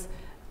ones,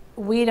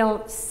 we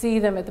don't see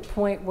them at the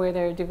point where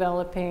they're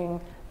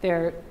developing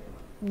their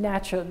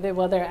natural,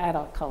 their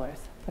adult colors,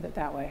 put it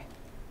that way.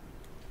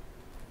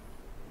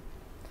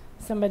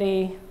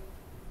 Somebody?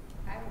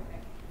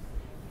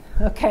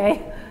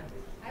 Okay.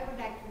 I would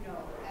like to know,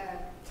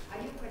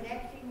 are you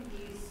connecting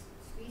these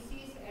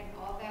species and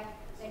all that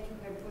you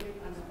can put it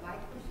on the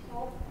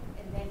microscope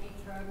and then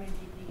determine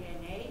the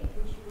DNA,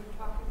 which you were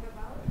talking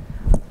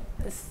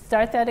about?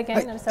 Start that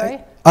again, I'm sorry?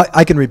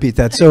 I can repeat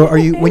that. So are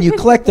you, when you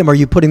collect them, are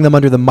you putting them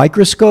under the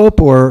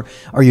microscope, or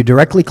are you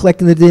directly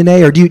collecting the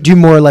DNA, or do you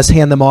more or less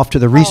hand them off to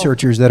the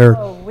researchers that are?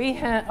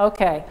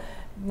 Okay.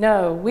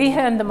 No, we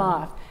hand them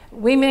off.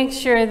 We make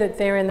sure that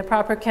they're in the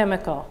proper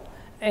chemical.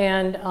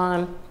 And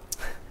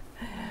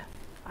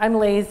I'm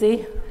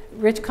lazy.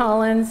 Rich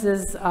Collins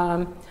is,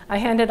 I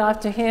hand it off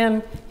to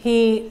him.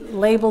 He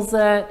labels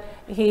it.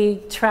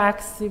 He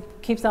tracks, he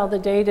keeps all the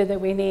data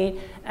that we need.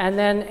 And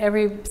then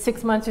every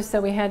 6 months or so,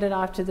 we hand it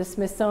off to the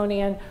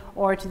Smithsonian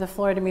or to the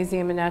Florida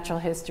Museum of Natural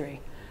History.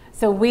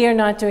 So we are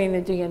not doing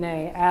the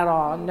DNA at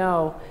all.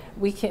 No,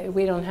 we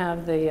don't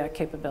have the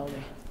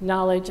capability,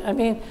 knowledge. I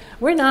mean,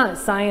 we're not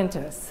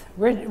scientists.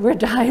 We're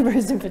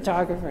divers and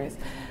photographers.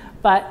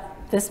 But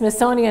the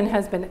Smithsonian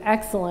has been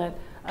excellent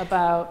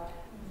about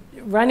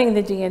running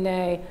the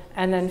DNA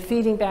and then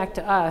feeding back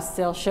to us.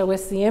 They'll show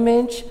us the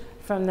image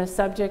from the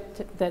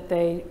subject that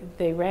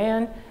they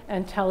ran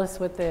and tell us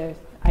what the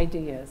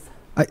idea is.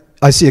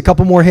 I see a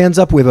couple more hands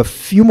up. We have a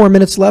few more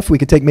minutes left. We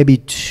could take maybe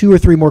 2 or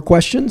 3 more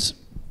questions.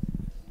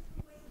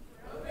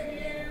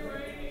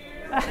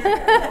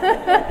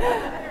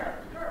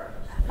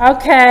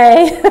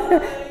 Okay.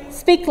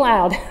 Speak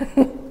loud. You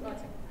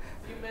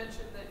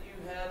mentioned that you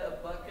had a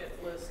bucket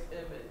list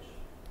image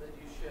that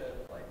you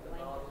showed, like the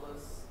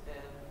Nautilus,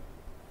 and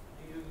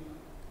do you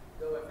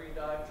go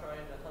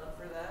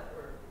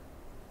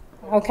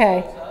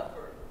Okay.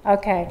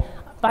 Okay.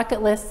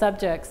 Bucket list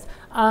subjects.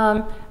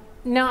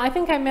 No, I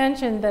think I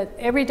mentioned that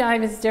every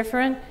dive is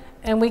different,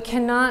 and we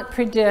cannot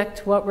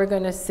predict what we're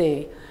going to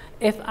see.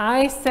 If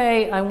I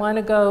say I want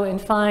to go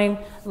and find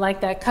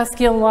like that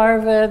cuskeel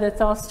larva that's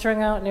all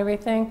strung out and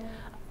everything,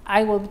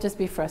 I will just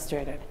be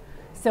frustrated.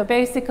 So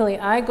basically,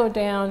 I go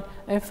down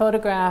and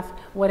photograph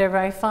whatever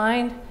I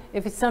find.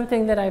 If it's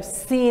something that I've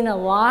seen a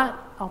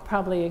lot, I'll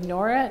probably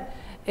ignore it.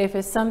 If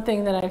it's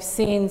something that I've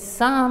seen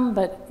some,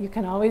 but you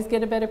can always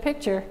get a better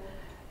picture,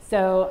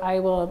 so I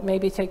will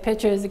maybe take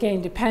pictures,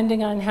 again,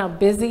 depending on how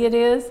busy it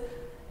is.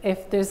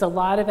 If there's a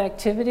lot of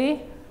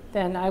activity,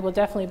 then I will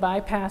definitely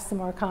bypass the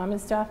more common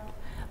stuff.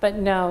 But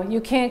no,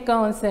 you can't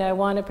go and say, I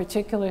want a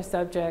particular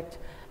subject,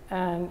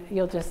 and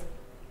you'll just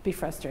be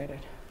frustrated.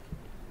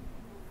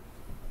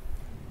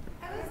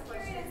 I was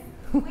curious,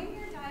 when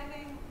you're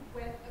diving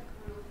with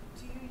a group,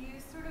 do you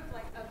use sort of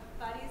like a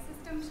buddy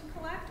system to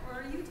collect,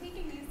 or are you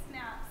taking these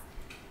snaps,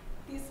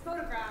 these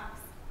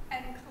photographs,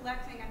 and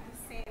collecting at the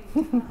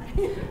same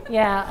time?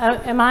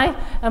 Yeah,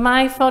 am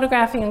I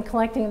photographing and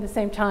collecting at the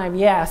same time?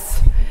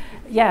 Yes,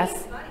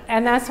 yes.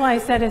 And that's why I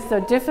said it's so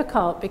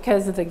difficult,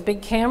 because of the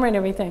big camera and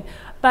everything.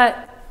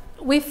 But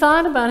we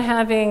thought about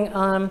having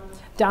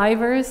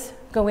divers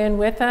go in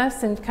with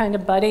us and kind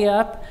of buddy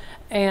up,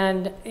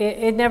 and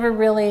it never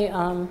really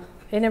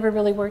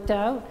worked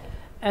out.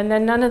 And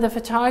then none of the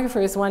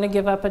photographers want to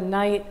give up a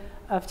night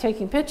of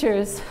taking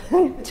pictures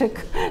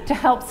to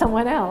help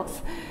someone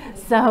else.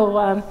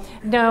 So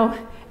no,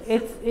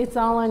 it's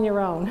all on your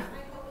own. I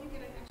hope you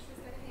get an extra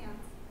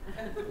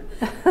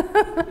set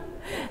of hands.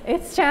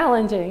 It's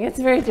challenging. It's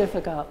very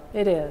difficult.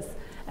 It is.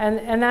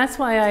 And that's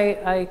why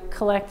I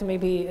collect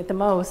maybe at the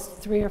most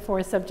 3 or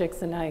 4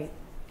 subjects a night.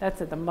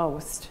 That's at the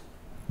most.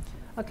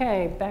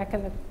 Okay, back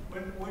in the...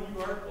 When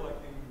you are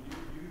collecting,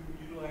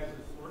 you utilize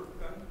a slurp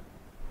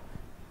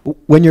gun?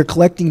 When you're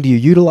collecting, do you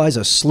utilize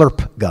a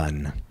slurp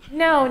gun?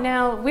 No,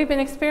 now we've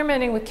been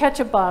experimenting with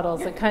ketchup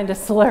bottles that kind of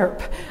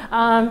slurp.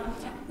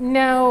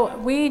 No,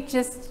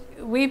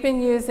 we've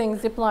been using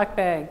Ziploc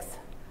bags,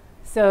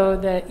 so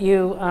that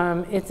you,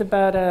 it's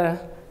about a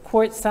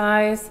quart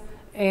size,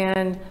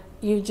 and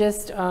you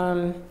just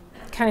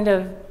kind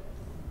of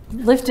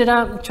lift it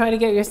up and try to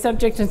get your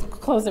subject and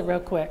close it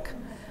real quick.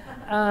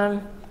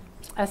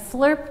 A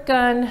slurp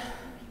gun,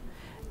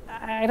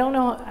 I don't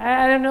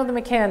know the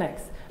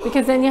mechanics,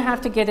 because then you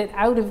have to get it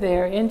out of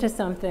there into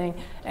something,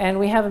 and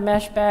we have a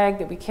mesh bag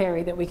that we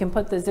carry that we can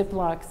put the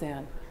Ziplocs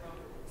in.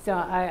 So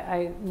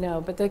I know,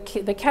 but the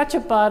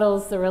ketchup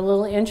bottles are a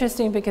little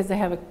interesting because they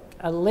have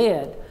a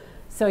lid.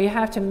 So you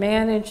have to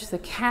manage the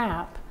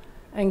cap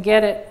and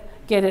get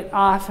it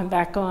off and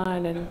back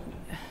on, and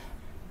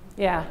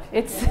yeah,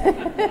 it's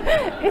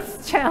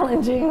it's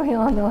challenging, we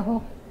all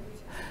know.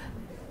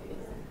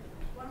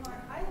 One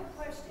more. I have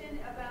a question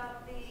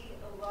about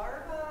the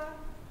larva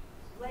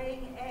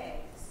laying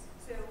eggs.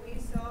 So we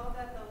saw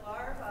that the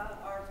larvae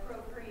are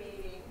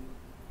procreating.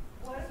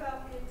 What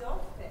about the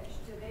adult fish?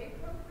 Do they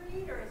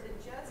procreate, or is it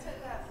just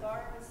at that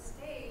larva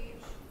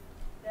stage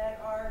that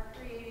are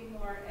creating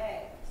more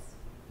eggs?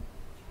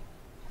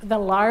 The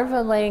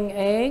larva laying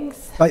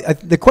eggs?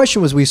 The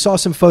question was, we saw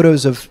some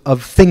photos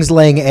of things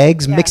laying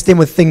eggs Yes. mixed in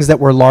with things that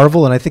were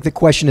larval, and I think the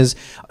question is,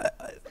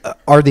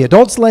 are the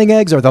adults laying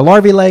eggs? Are the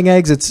larvae laying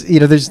eggs? It's, you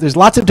know, there's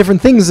lots of different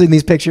things in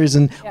these pictures,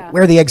 and Yeah.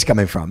 where are the eggs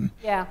coming from?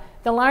 Yeah,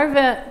 the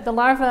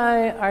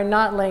larvae are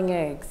not laying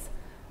eggs.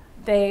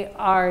 They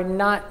are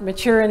not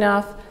mature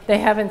enough, they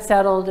haven't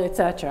settled,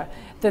 etc.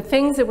 The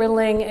things that were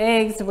laying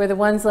eggs were the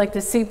ones like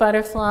the sea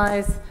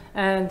butterflies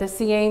and the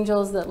sea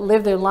angels that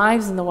live their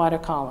lives in the water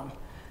column.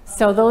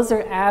 So those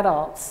are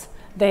adults.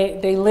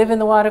 They live in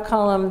the water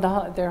column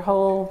their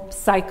whole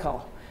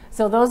cycle.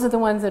 So those are the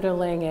ones that are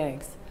laying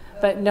eggs.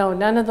 But no,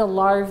 none of the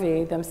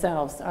larvae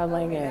themselves are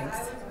laying eggs. I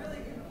was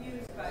really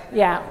confused by that.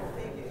 Yeah.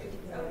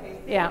 Okay.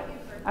 Yeah.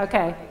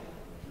 Okay.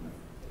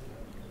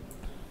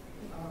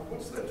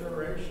 What's the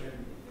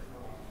duration?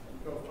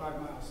 Go 5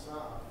 miles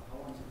south. How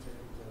long does it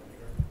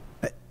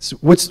take to get? So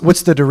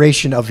what's the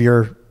duration of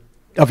your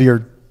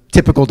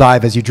typical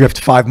dive as you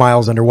drift 5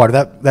 miles underwater?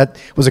 That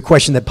was a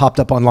question that popped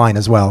up online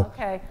as well.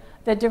 Okay.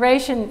 The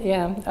duration,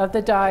 yeah, of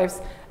the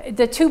dives.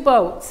 The 2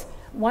 boats.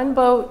 One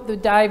boat, the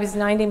dive is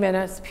 90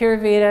 minutes. Pura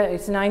Vida,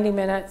 it's 90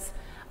 minutes.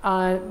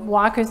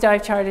 Walker's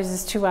Dive Charters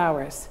is 2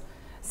 hours.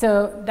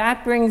 So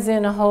that brings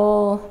in a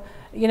whole,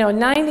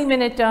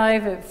 90-minute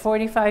dive at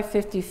 45,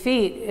 50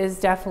 feet is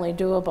definitely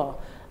doable.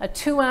 A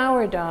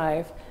 2-hour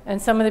dive,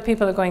 and some of the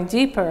people are going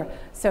deeper.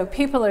 So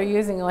people are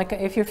using, like,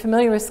 if you're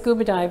familiar with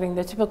scuba diving,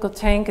 the typical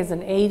tank is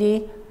an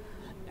 80,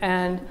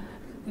 and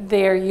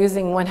they're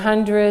using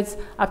 100s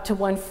up to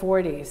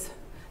 140s.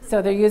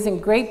 So they're using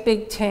great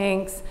big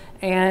tanks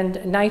and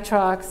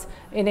nitrox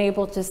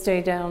enabled to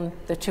stay down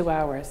the 2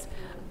 hours.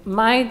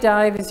 My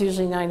dive is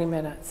usually 90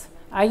 minutes.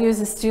 I use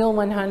a steel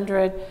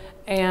 100,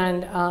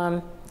 and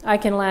I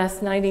can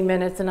last 90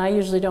 minutes, and I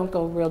usually don't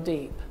go real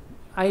deep.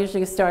 I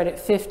usually start at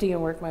 50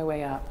 and work my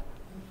way up.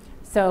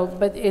 So,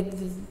 but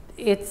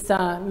it's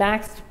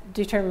max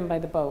determined by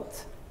the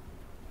boats.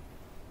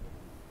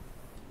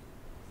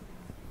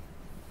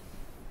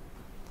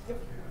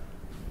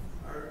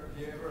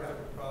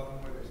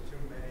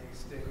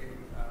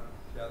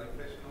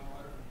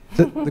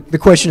 The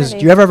question is, do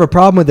you ever have a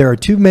problem with there are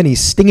too many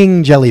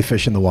stinging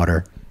jellyfish in the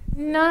water?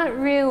 Not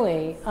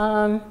really.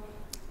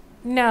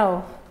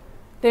 No.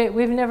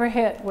 We've never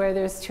hit where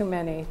there's too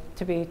many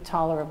to be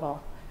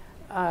tolerable.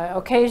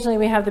 Occasionally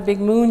we have the big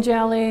moon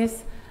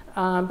jellies,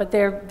 but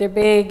they're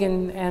big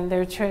and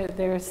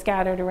they're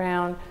scattered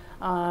around.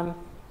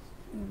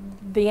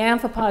 The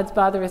amphipods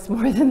bother us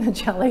more than the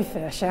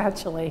jellyfish,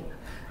 actually.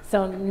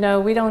 So no,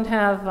 we don't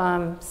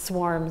have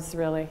swarms,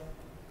 really.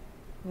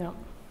 No.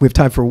 We have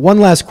time for one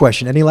last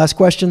question. Any last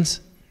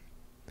questions?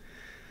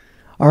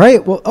 All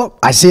right. Well, oh,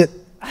 I see it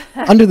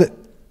under the.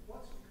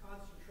 What's the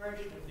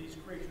concentration of these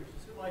creatures?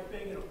 Is it like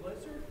being in a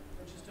blizzard,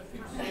 or just a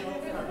few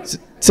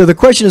snowflakes? So the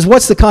question is,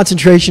 what's the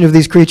concentration of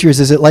these creatures?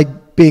 Is it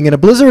like being in a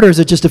blizzard, or is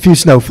it just a few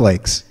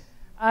snowflakes?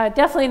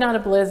 Definitely not a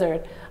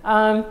blizzard.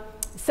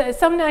 So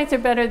some nights are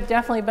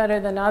definitely better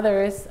than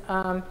others.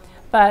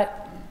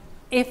 But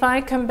if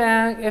I come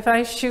back, if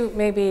I shoot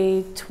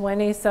maybe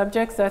 20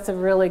 subjects, that's a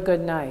really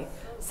good night.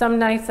 Some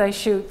nights I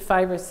shoot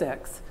 5 or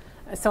 6.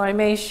 So I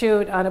may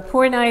shoot, on a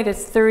poor night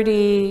it's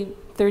 30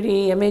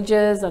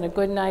 images. On a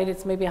good night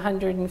it's maybe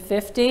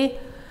 150.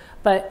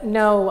 But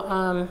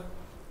no,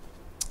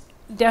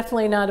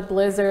 definitely not a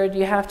blizzard.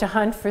 You have to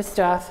hunt for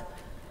stuff,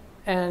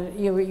 and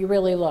you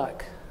really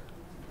look.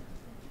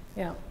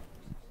 Yeah.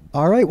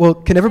 All right. Well,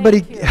 can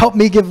everybody help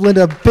me give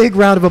Linda a big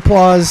round of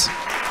applause?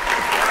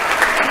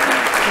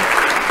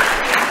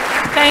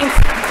 Thanks.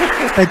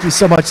 Thank you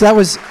so much. That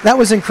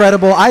was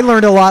incredible. I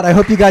learned a lot. I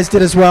hope you guys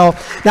did as well.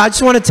 Now, I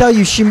just want to tell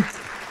you,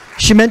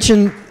 she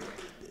mentioned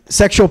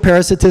sexual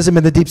parasitism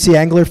in the deep sea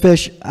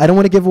anglerfish. I don't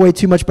want to give away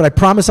too much, but I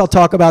promise I'll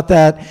talk about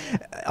that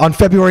on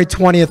February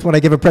 20th when I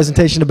give a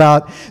presentation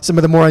about some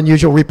of the more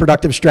unusual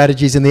reproductive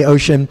strategies in the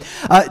ocean.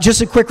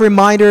 Just a quick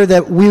reminder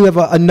that we have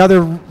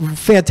another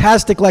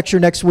fantastic lecture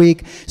next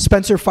week.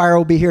 Spencer Fire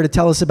will be here to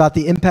tell us about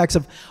the impacts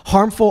of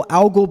harmful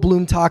algal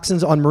bloom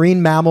toxins on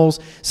marine mammals.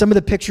 Some of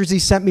the pictures he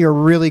sent me are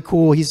really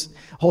cool. He's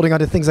holding on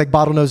to things like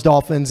bottlenose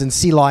dolphins and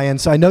sea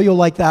lions, so I know you'll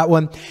like that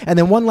one. And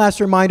then one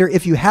last reminder,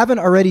 if you haven't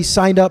already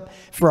signed up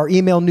for our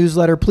email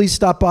newsletter, please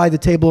stop by the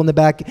table in the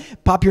back,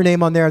 pop your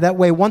name on there. That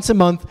way, once a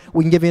month,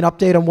 we can give you an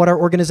update on what our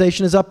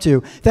organization is up to.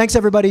 Thanks,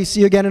 everybody.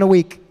 See you again in a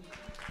week.